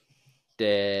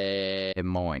 Des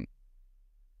Moines.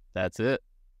 That's it.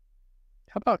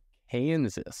 How about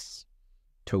Kansas?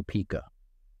 Topeka.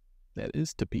 That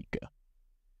is Topeka.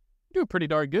 You're doing pretty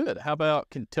darn good. How about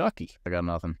Kentucky? I got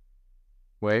nothing.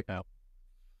 Wait. Oh.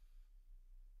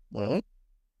 Well,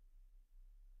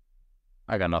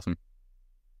 I got nothing.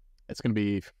 it's going to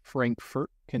be Frankfort,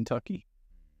 Kentucky.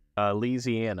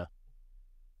 Louisiana.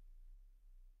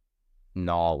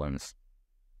 New Orleans.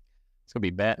 It's going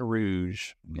to be Baton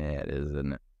Rouge. Yeah, it is,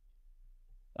 isn't it?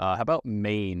 How about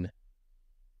Maine?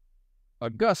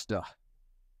 Augusta.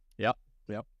 Yep.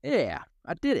 Yeah,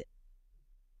 I did it.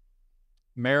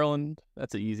 Maryland,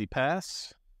 that's an easy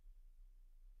pass.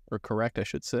 Or correct, I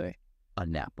should say.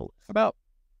 Annapolis. How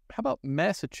about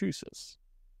Massachusetts?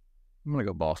 I'm going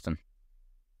to go Boston.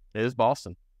 It is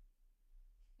Boston.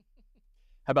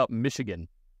 How about Michigan?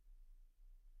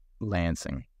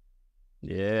 Lansing.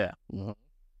 Yeah. How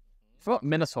about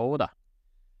Minnesota?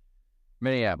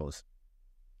 Minneapolis.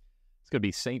 It's going to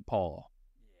be St. Paul.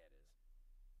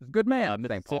 It's a good man.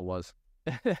 St. Paul was.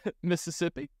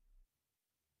 Mississippi.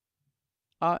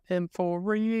 I am for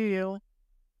real.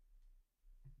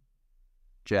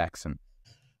 Jackson.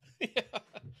 Yeah. I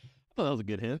thought that was a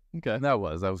good hint. Okay. That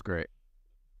was great.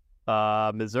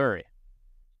 Missouri.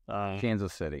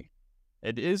 Kansas City.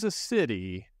 It is a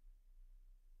city.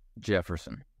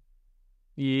 Jefferson.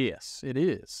 Yes, it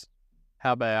is.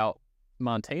 How about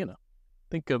Montana?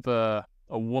 Think of a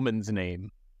woman's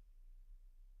name.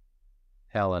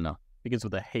 Helena. Begins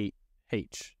with a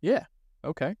H. Yeah.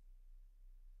 Okay.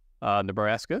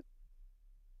 Nebraska.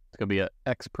 It's going to be an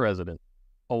ex-president.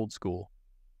 Old school.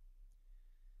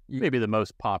 Maybe the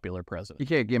most popular president. You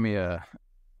can't give me a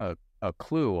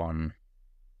clue on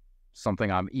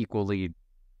something I'm equally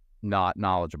not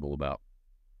knowledgeable about.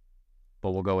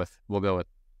 But we'll go with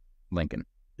Lincoln.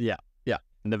 Yeah.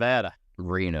 Nevada.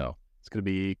 Reno. It's going to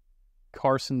be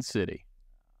Carson City.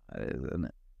 Isn't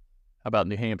it? How about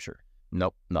New Hampshire?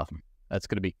 Nope, nothing. That's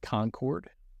going to be Concord.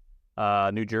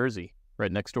 New Jersey,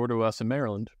 right next door to us in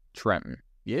Maryland. Trenton.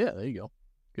 Yeah, there you go.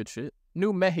 Good shit.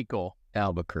 New Mexico.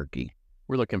 Albuquerque.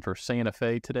 We're looking for Santa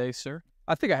Fe today, sir.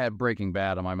 I think I had Breaking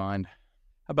Bad on my mind.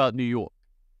 How about New York?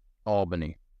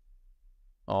 Albany.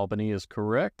 Albany is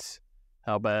correct.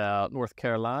 How about North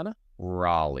Carolina?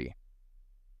 Raleigh.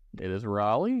 It is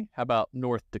Raleigh. How about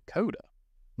North Dakota?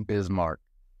 Bismarck.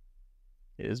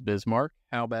 Is Bismarck.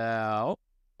 How about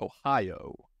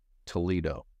Ohio?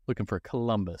 Toledo. Looking for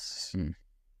Columbus. Hmm.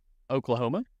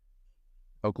 Oklahoma.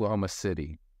 Oklahoma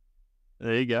City.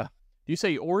 There you go. Do you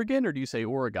say Oregon or do you say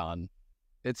Oregon?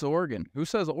 It's Oregon. Who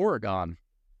says Oregon?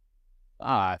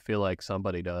 I feel like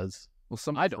somebody does. Well,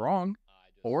 somebody's wrong.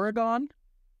 Oregon?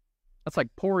 That's like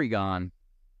Porygon.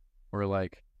 Or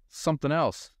like something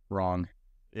else wrong.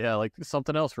 Yeah, like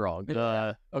something else wrong.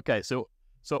 Okay, so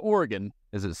Oregon.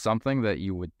 Is it something that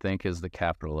you would think is the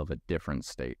capital of a different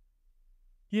state?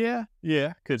 Yeah,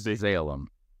 could be. Salem.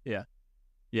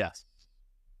 Yes.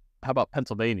 How about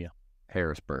Pennsylvania?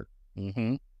 Harrisburg.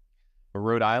 Mm-hmm.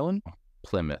 Rhode Island?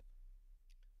 Plymouth.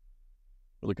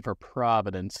 We're looking for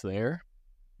Providence there.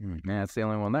 Man, that's the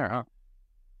only one there,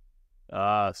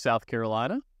 huh? South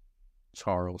Carolina?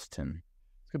 Charleston.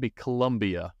 It's going to be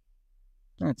Columbia.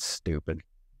 That's stupid.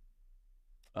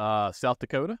 South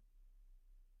Dakota?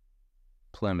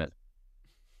 Plymouth.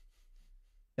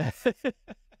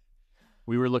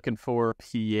 We were looking for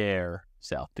Pierre,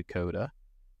 South Dakota.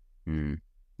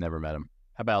 Never met him.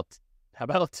 How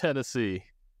about Tennessee?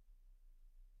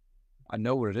 I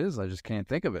know what it is. I just can't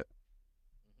think of it.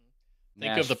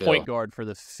 Think of the point guard for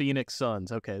the Phoenix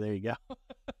Suns. Okay, there you go.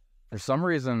 For some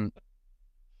reason,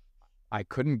 I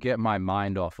couldn't get my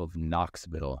mind off of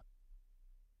Knoxville.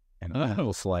 And I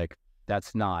was like,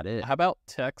 that's not it. How about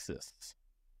Texas?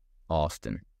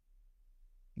 Austin.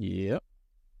 Yep.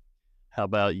 How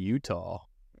about Utah?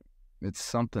 It's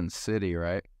something city,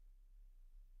 right?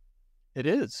 It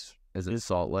is. Is it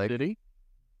Salt Lake? City?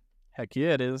 Heck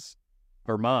yeah, it is.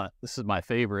 Vermont. This is my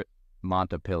favorite.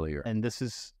 Montpelier. And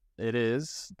it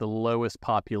is the lowest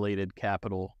populated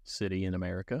capital city in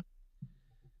America.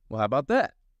 Well, how about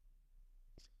that?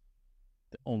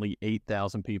 Only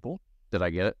 8,000 people. Did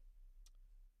I get it?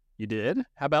 You did.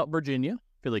 How about Virginia?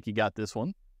 Feel like you got this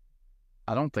one.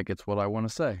 I don't think it's what I want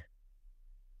to say.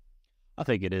 I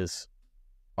think it is.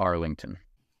 Arlington.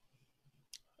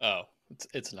 Oh,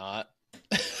 it's not.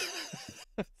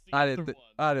 I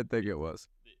didn't think it was.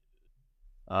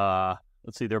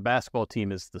 Let's see. Their basketball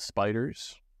team is the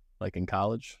Spiders, like in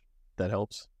college. That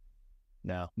helps.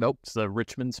 No. Nope. It's the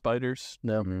Richmond Spiders.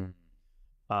 No. Mm-hmm.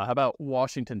 How about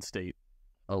Washington State?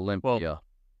 Olympia. Well,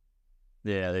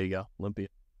 yeah, there you go. Olympia.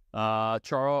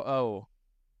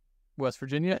 West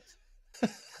Virginia. I'm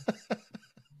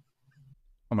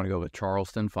going to go with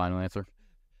Charleston. Final answer.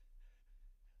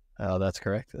 Oh, that's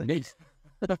correct.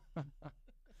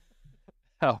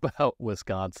 How about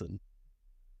Wisconsin?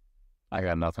 I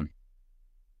got nothing.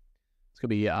 It's going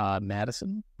to be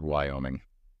Madison. Wyoming.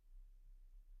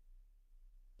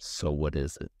 So what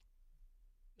is it?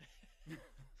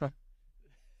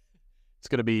 It's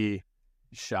going to be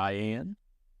Cheyenne.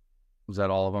 Was that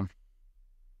all of them?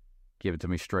 Give it to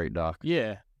me straight, Doc.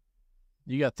 Yeah.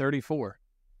 You got 34.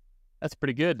 That's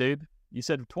pretty good, dude. You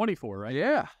said 24, right?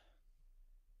 Yeah.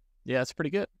 Yeah, that's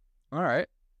pretty good. All right.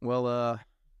 Well,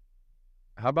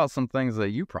 how about some things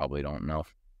that you probably don't know?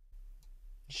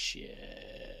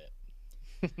 Shit.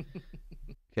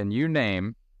 Can you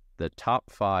name the top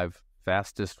 5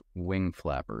 fastest wing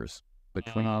flappers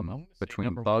between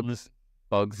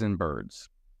bugs and birds?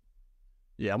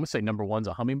 Yeah, I'm going to say number 1's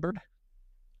a hummingbird.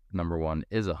 Number 1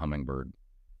 is a hummingbird.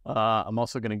 I'm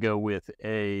also going to go with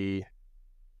a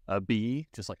bee,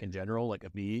 just like in general, like a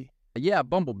bee. Yeah,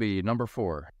 bumblebee, number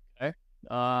 4. Okay.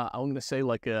 I'm going to say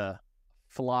like a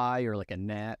fly or like a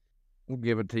gnat. We'll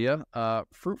give it to you.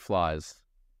 Fruit flies,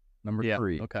 number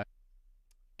 3. Okay.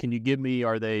 Can you give me,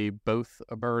 are they both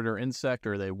a bird or insect,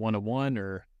 or are they one-to-one,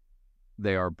 or?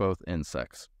 They are both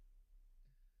insects.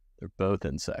 They're both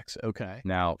insects. Okay.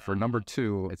 Now, for number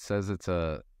 2, it says it's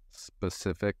a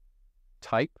specific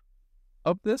type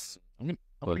of this. I'm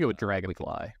gonna go with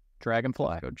dragonfly.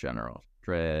 Dragonfly. Go general.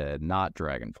 Not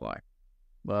dragonfly.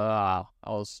 Wow.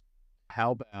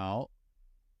 How about?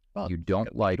 Well, you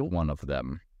don't like one of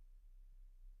them.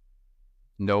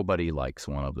 Nobody likes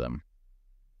one of them.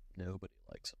 Nobody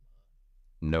likes them.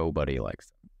 Nobody likes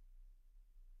them.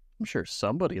 I'm sure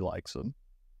somebody likes them.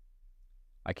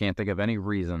 I can't think of any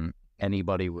reason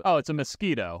anybody would. Oh, it's a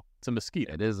mosquito. It's a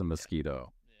mosquito. It is a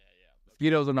mosquito. Yeah.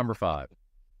 Mosquitoes are number 5.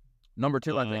 Number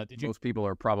 2, I think most people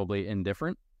are probably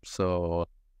indifferent. So.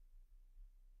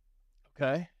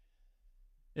 Okay.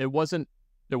 It wasn't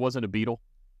a beetle.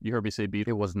 You heard me say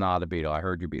beetle. It was not a beetle. I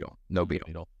heard you beetle. No beetle.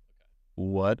 Okay.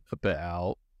 What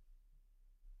about?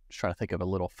 Just trying to think of a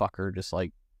little fucker, just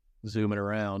like zooming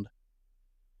around.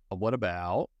 What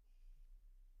about?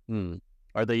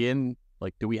 Are they in?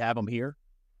 Like, do we have them here?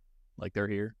 Like they're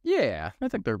here? Yeah, I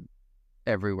think they're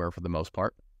everywhere for the most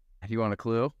part. Do you want a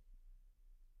clue?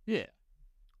 Yeah.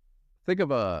 Think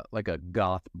of a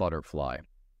goth butterfly.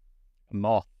 A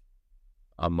moth.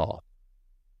 A moth.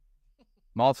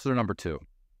 Moths are number 2.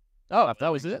 Oh, that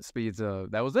was it? Speeds,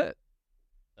 that was it.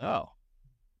 Oh.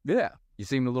 Yeah. You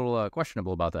seemed a little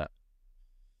questionable about that.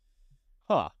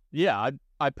 Huh. Yeah,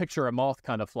 I picture a moth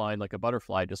kind of flying like a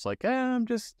butterfly, just like, I'm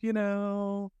just, Yeah,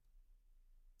 I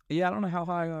don't know how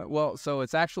high. Well, so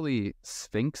it's actually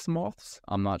sphinx moths.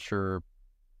 I'm not sure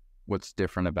what's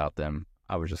different about them.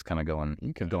 I was just kind of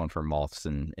going for moths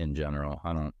in general.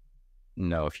 I don't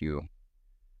know if you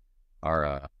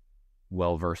are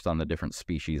well versed on the different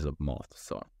species of moths.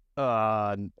 So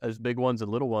there's big ones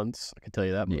and little ones. I can tell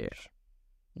you that much.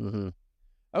 Yeah. Mm-hmm.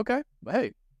 Okay.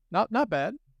 Hey, not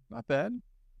bad. Not bad.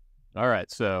 All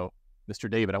right. So, Mr.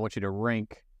 David, I want you to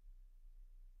rank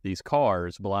these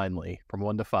cars blindly from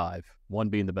 1 to 5. 1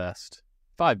 being the best,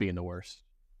 5 being the worst.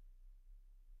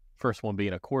 First one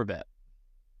being a Corvette.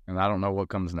 And I don't know what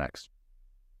comes next.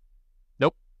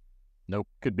 Nope.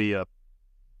 Could be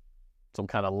some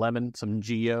kind of lemon, some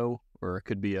Geo, or it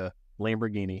could be a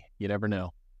Lamborghini. You never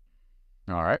know.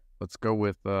 All right. Let's go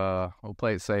with, we'll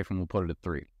play it safe and we'll put it at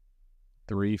 3.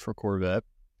 3 for Corvette.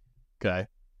 Okay.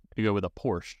 You go with a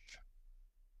Porsche.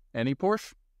 Any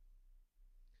Porsche?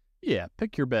 Yeah,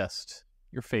 pick your best,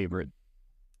 your favorite.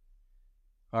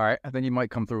 All right. I think you might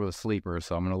come through with a sleeper,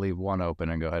 so I'm going to leave 1 open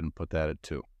and go ahead and put that at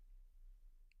 2.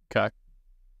 Okay. I'm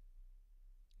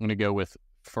going to go with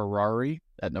Ferrari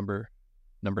at number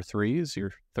 3 is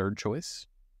your third choice.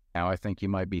 Now I think you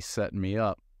might be setting me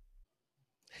up.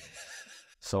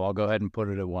 So I'll go ahead and put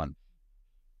it at 1.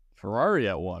 Ferrari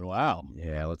at 1. Wow.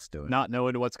 Yeah, let's do it. Not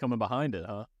knowing what's coming behind it,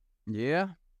 huh? Yeah,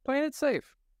 playing it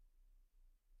safe.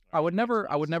 I would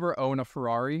never own a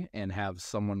Ferrari and have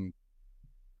someone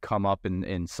come up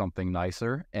in something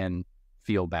nicer and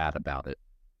feel bad about it.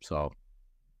 So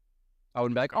I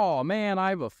wouldn't be like, oh man,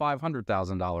 I have a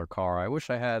 $500,000 car. I wish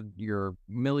I had your $1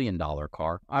 million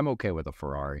car. I'm okay with a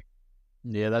Ferrari.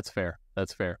 Yeah, that's fair.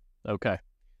 Okay.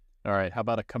 All right. How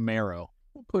about a Camaro?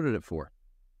 We'll put it at 4.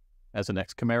 As the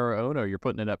next Camaro owner, you're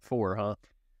putting it at 4, huh?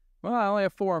 Well, I only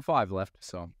have 4 and 5 left,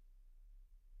 so.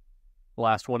 The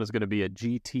last one is going to be a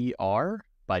GTR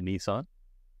by Nissan.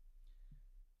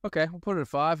 Okay, we'll put it at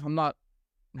 5. I'm not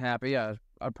happy. I'd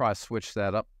probably switch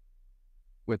that up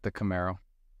with the Camaro.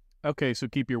 Okay, so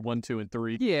keep your 1, 2, and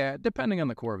 3. Yeah, depending on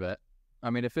the Corvette. I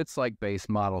mean, if it's like base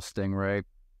model Stingray,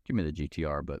 give me the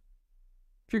GTR, but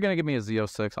if you're going to give me a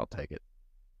Z06, I'll take it.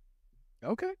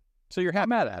 Okay. So you're happy. I'm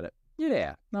mad at it.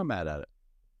 Yeah, not mad at it.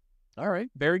 All right.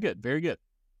 Very good. Very good.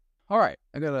 All right,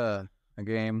 I got a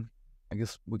game. I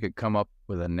guess we could come up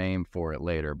with a name for it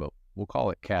later, but we'll call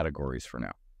it categories for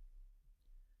now.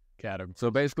 Category. So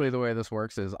basically the way this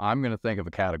works is I'm going to think of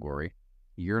a category.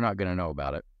 You're not going to know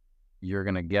about it. You're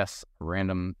going to guess a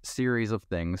random series of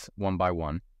things one by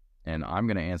one, and I'm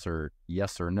going to answer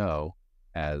yes or no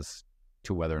as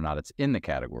to whether or not it's in the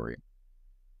category.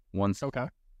 Once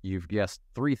you've guessed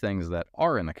 3 things that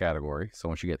are in the category, so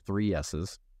once you get 3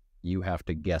 yeses, you have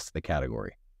to guess the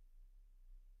category.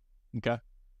 Okay.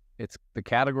 The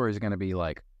category is going to be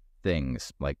like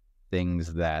things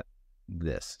that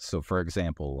this. So for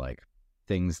example, like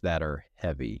things that are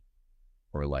heavy,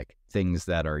 or like things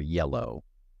that are yellow,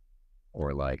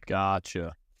 or like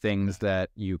gotcha, things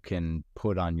that you can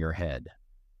put on your head.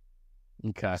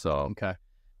 Okay. So okay.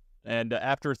 And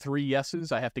after 3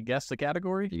 yeses, I have to guess the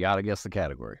category? You got to guess the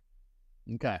category.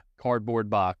 Okay.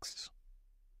 Cardboard box.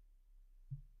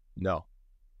 No.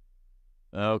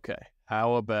 Okay.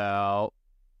 How about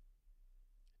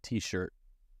T-shirt?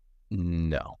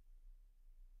 No.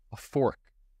 A fork?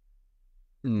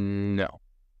 No.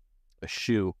 A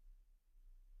shoe?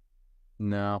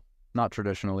 No. Not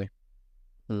traditionally.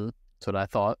 That's what I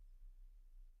thought.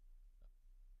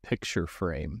 Picture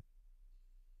frame?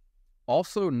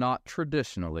 Also not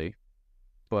traditionally,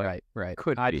 but right.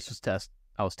 Could I be.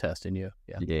 was testing you.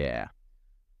 Yeah. Yeah.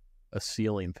 A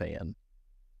ceiling fan?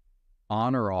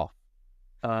 On or off?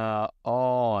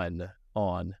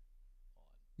 On.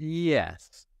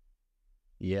 Yes.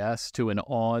 Yes to an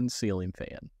on ceiling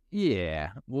fan.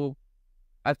 Yeah. Well,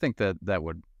 I think that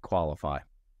would qualify.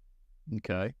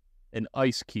 Okay. An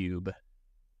ice cube?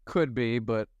 Could be,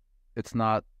 but it's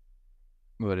not.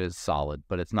 Well, it is solid,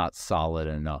 but it's not solid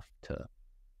enough to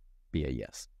be a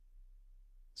yes.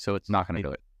 So it's not going to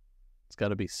do it. It's got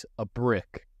to be a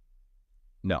brick.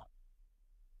 No.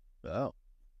 Oh.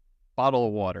 Bottle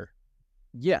of water?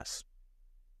 Yes.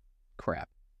 Crap.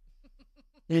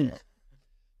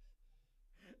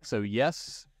 So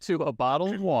yes to a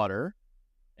bottle of water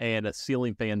and a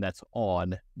ceiling fan that's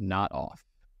on, not off.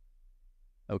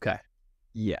 Okay.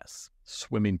 Yes.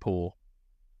 Swimming pool?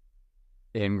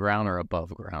 In ground or above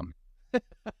ground?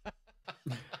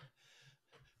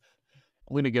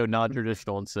 I'm going to go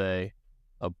non-traditional and say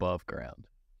above ground.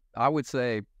 I would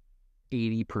say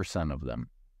 80% of them,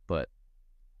 but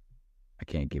I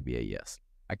can't give you a yes.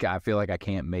 I feel like I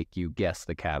can't make you guess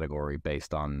the category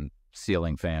based on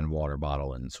ceiling fan, water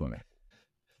bottle, and swimming.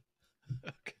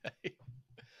 Okay.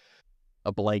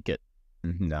 A blanket.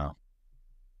 No.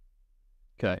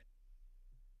 Okay.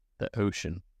 The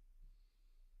ocean.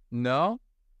 No.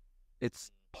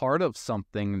 It's part of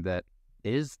something that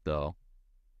is, though.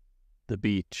 The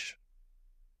beach.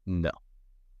 No.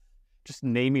 Just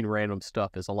naming random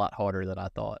stuff is a lot harder than I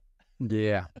thought.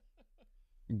 Yeah.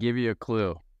 Give you a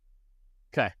clue.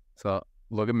 Okay. So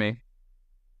look at me.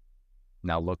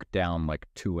 Now look down like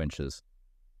 2 inches.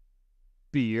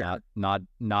 Beer. Not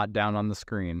down on the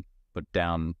screen, but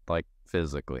down like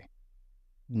physically.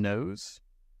 Nose.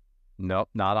 Nope,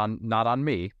 not on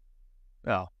me.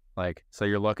 Oh. Like, so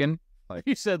you're looking? Like,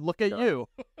 You said look at you.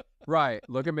 right,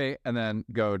 look at me, and then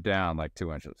go down like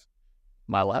 2 inches.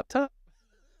 My laptop?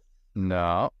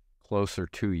 No, closer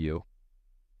to you.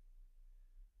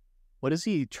 What is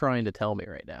he trying to tell me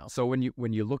right now? So when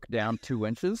you look down 2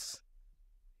 inches,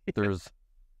 there's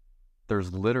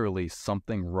literally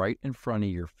something right in front of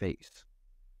your face.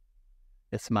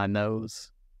 It's my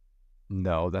nose.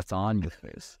 No, that's on your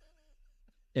face.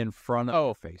 In front of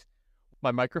your face.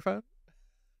 My microphone?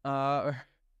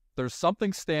 There's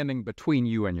something standing between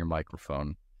you and your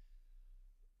microphone.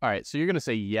 All right, so you're going to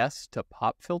say yes to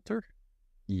pop filter?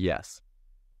 Yes.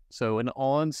 So an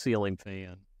on-ceiling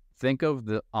fan. Think of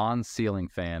the on-ceiling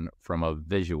fan from a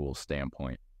visual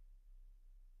standpoint.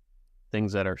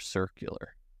 Things that are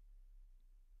circular.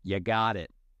 You got it.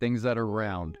 Things that are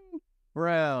round.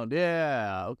 Round,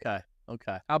 yeah. Okay.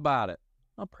 How about it?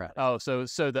 I'm proud. Oh, so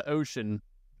the ocean,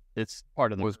 it's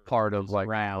part of the Was part of like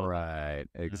round. Right,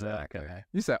 exactly. Okay.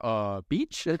 You said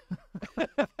beach?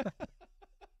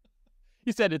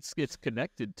 You said it's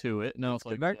connected to it. No, it's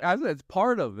like I said it's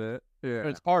part of it. Yeah.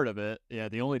 it's part of it. Yeah,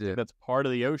 the only thing that's part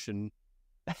of the ocean.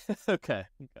 Okay.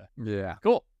 Yeah.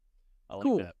 Cool. I like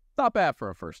Cool. that. Not bad for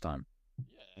a first time.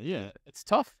 Yeah. It's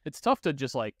tough. It's tough to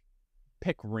just like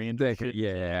pick random shit.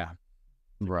 Yeah.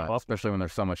 Right. Tough. Especially when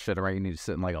there's so much shit around, you need to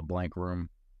sit in like a blank room.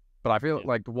 But I feel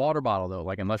like the water bottle though,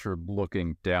 like unless you're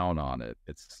looking down on it,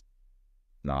 it's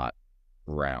not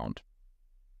round.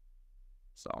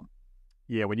 So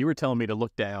Yeah, when you were telling me to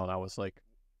look down, I was like,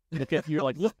 look at you're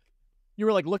like look. You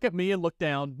were like, look at me and look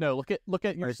down. No, look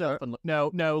at yourself and look.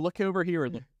 No, look over here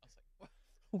and look. I was like,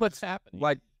 what's happening?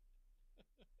 like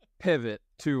pivot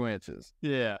 2 inches.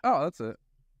 Yeah. Oh, that's it.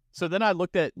 So then I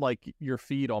looked at like your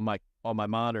feed on my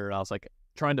monitor, and I was like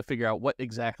trying to figure out what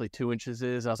exactly 2 inches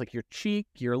is. I was like, your cheek,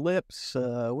 your lips,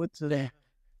 what's it?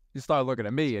 You started looking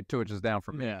at me at 2 inches down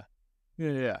from me.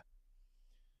 Yeah.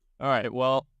 All right.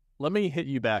 Well, let me hit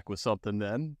you back with something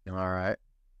then. All right.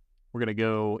 We're gonna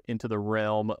go into the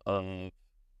realm of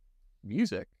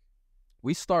music.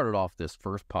 We started off this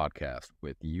first podcast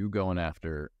with you going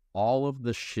after all of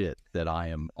the shit that I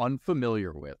am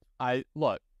unfamiliar with. I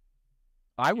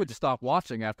would stop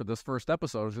watching after this first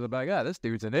episode because I'd be like, this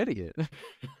dude's an idiot.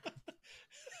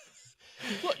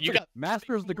 Look, you got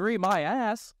master's degree, my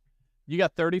ass. You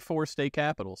got 34 state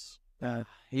capitals.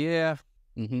 Yeah.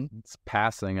 Mm-hmm. It's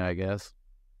passing, I guess.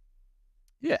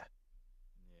 Yeah.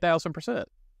 1,000%.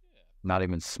 Not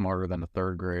even smarter than a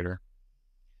third grader.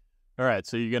 All right,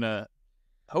 so you're gonna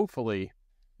hopefully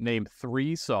name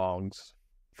 3 songs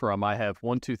from. I have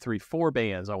 1, 2, 3, 4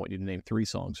 bands. I want you to name 3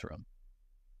 songs from.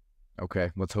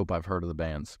 Okay, let's hope I've heard of the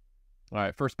bands. All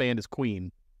right, first band is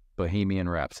Queen. Bohemian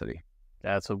Rhapsody.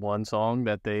 That's the one song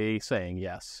that they sang.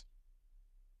 Yes.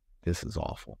 This is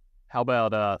awful. How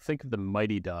about think of the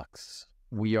Mighty Ducks?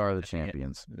 We Are the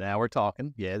Champions. Now we're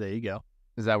talking. Yeah, there you go.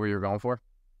 Is that what you're going for?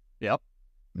 Yep.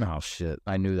 Oh, shit.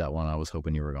 I knew that one. I was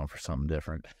hoping you were going for something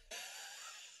different.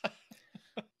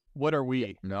 What are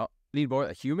we? No. Need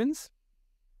more humans?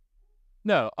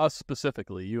 No, us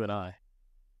specifically, you and I.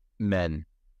 Men.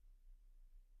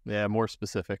 Yeah, more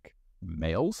specific.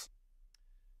 Males?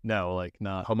 No, like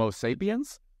not Homo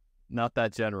sapiens? not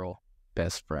that general.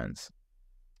 Best friends.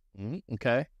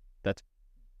 Okay. That's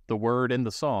the word in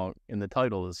the song, in the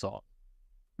title of the song.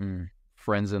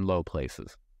 Friends in low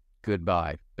places.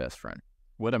 Goodbye, best friend.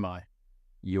 What am I?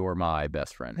 You're my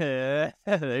best friend. There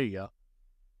you go.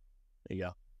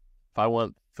 If I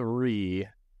want 3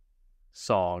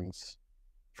 songs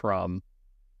from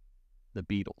the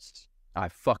Beatles. I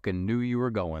fucking knew you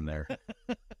were going there.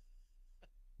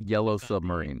 Yellow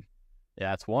Submarine.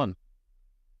 Yeah, that's one.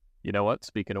 You know what?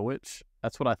 Speaking of which,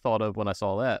 that's what I thought of when I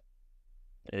saw that.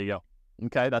 There you go.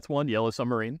 Okay, that's one. Yellow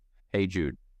Submarine. Hey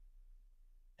Jude.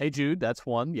 Hey Jude, that's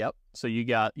one. Yep. So you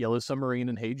got Yellow Submarine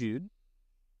and Hey Jude.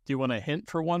 you want a hint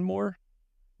for one more?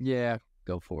 Yeah,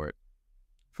 go for it.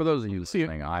 For those of you See,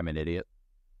 listening, I'm an idiot.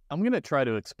 I'm going to try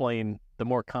to explain the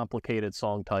more complicated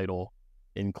song title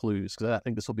in clues because I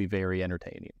think this will be very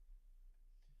entertaining.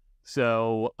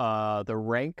 So, the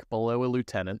rank below a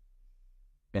lieutenant.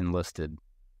 Enlisted.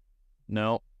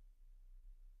 No.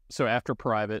 So after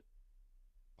private,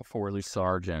 before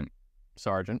Sergeant.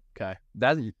 sergeant. Okay.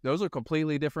 Those are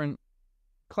completely different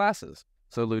classes.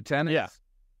 So lieutenant, Yeah.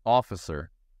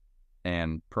 officer,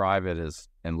 and private is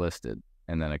enlisted,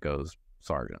 and then it goes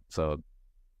sergeant. So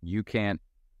you can't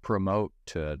promote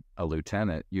to a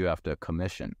lieutenant. You have to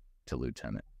commission to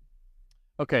lieutenant.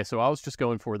 Okay, so I was just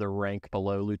going for the rank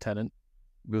below lieutenant.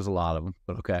 There's a lot of them,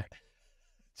 but okay.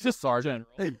 It's just sergeant.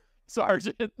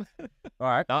 Sergeant. All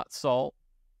right. Not salt.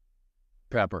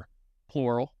 Pepper.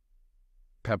 Plural.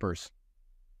 Peppers.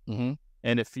 Mm-hmm.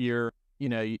 And if you're,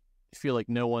 you feel like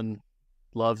no one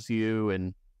loves you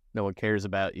and no one cares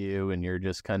about you and you're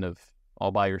just kind of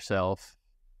all by yourself.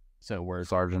 So we're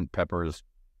Sergeant Pepper's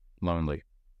lonely.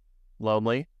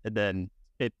 lonely. And then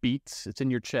it beats. It's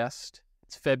in your chest.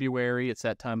 It's February. It's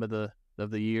that time of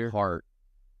the year. Heart.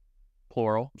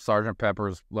 Plural. Sergeant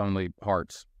Pepper's lonely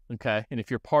hearts. Okay. And if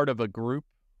you're part of a group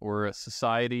or a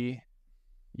society,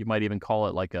 you might even call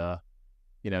it like a,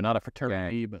 not a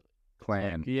fraternity, but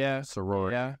Clan. yeah,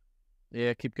 Sorority. yeah,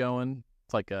 yeah. Keep going.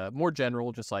 It's like a more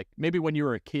general, just like maybe when you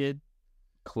were a kid,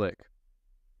 Click.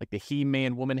 like the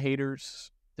He-Man woman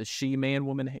haters, the She-Man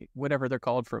woman, whatever they're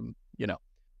called from,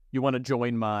 you want to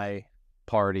join my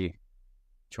Party.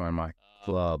 Join my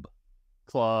club.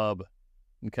 club.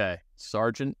 Okay.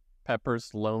 Sergeant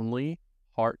Pepper's Lonely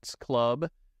Hearts Club.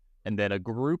 And then a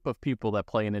group of people that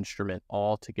play an instrument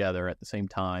all together at the same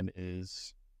time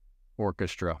is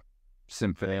Orchestra.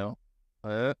 Symphony.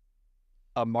 a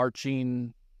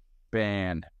marching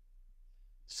Band.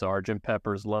 Sergeant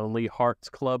Pepper's Lonely Hearts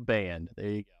Club Band. There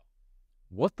you go.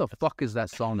 What the fuck is that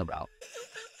song about?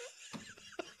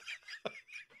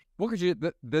 What could you?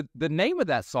 The name of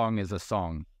that song is a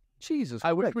song. Jesus,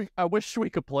 I wish we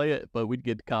could play it, but we'd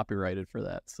get copyrighted for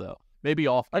that. So maybe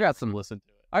off. I got some. Listen to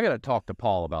it. I gotta talk to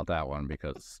Paul about that one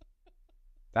because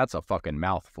that's a fucking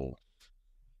mouthful.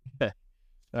 All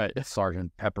right.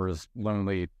 Sergeant Pepper's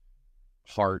Lonely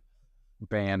Heart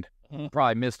Band. Mhm.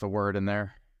 Probably missed a word in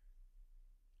there.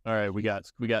 All right. We got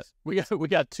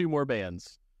two more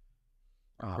bands.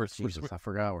 Oh, We're- Jesus, I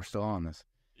forgot we're still on this.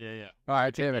 Yeah. All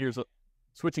right, damn it.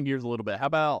 Switching gears a little bit. How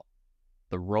about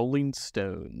the Rolling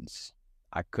Stones?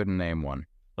 I couldn't name one.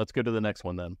 Let's go to the next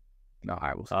one then. No,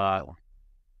 I was. How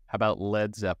about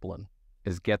Led Zeppelin?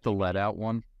 Is Get the Lead Out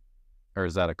one? Or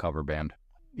is that a cover band?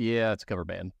 Yeah, it's a cover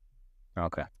band.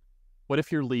 Okay. What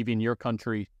if you're leaving your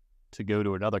country to go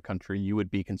to another country? You would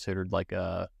be considered like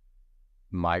a...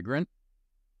 Migrant?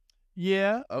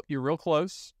 Yeah, you're real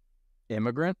close.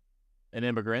 Immigrant? An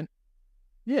immigrant.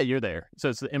 Yeah, you're there. So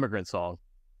it's the immigrant song.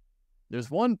 There's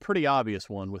one pretty obvious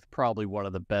one with probably one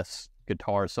of the best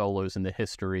guitar solos in the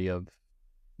history of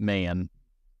man.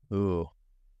 Ooh,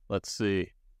 let's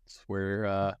see. It's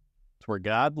where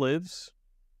God lives.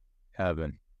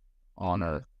 Heaven. On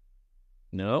Earth.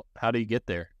 No, how do you get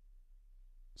there?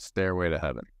 Stairway to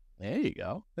Heaven. There you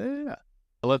go. Yeah.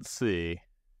 Let's see.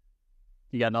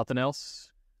 You got nothing else?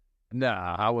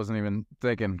 Nah, I wasn't even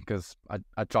thinking because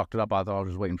I chalked it up. I thought I was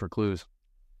just waiting for clues.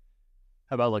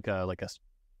 How about like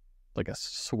a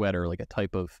sweater, like a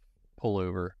type of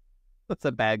pullover? That's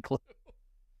a bad clue.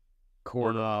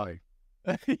 Corduroy.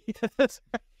 Yes.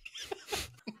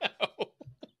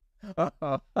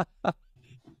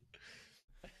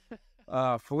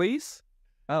 Fleece?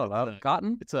 I don't know.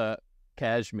 Cotton? It's a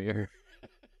cashmere.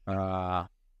 Uh,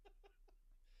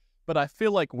 But I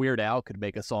feel like Weird Al could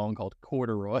make a song called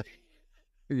Corduroy.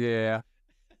 yeah.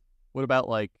 What about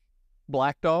like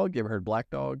Black Dog? You ever heard Black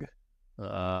Dog?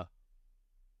 All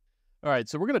right,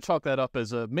 so we're gonna chalk that up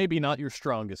as a maybe not your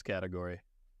strongest category.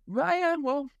 Right, yeah,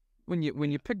 well, when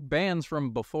you pick bands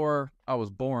from before I was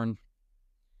born,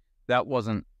 that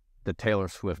wasn't the Taylor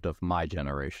Swift of my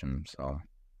generation. So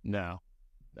No.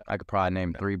 I could probably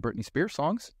name 3 Britney Spears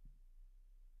songs.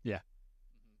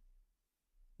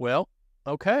 Well,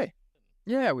 okay.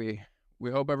 Yeah, we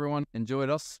hope everyone enjoyed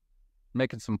us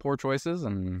making some poor choices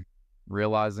and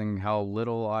realizing how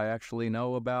little I actually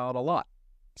know about a lot.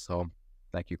 So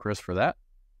thank you, Chris, for that.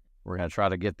 We're going to try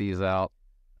to get these out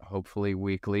hopefully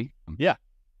weekly. Yeah.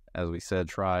 As we said,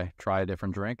 try a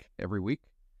different drink every week.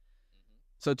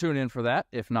 So tune in for that,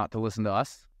 if not to listen to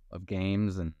us, of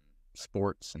games and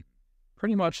sports and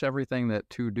pretty much everything that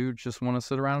two dudes just want to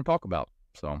sit around and talk about.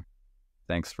 So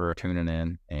thanks for tuning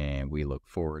in, and we look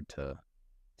forward to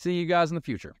seeing you guys in the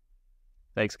future.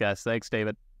 Thanks, guys. Thanks,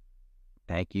 David.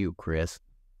 Thank you, Chris.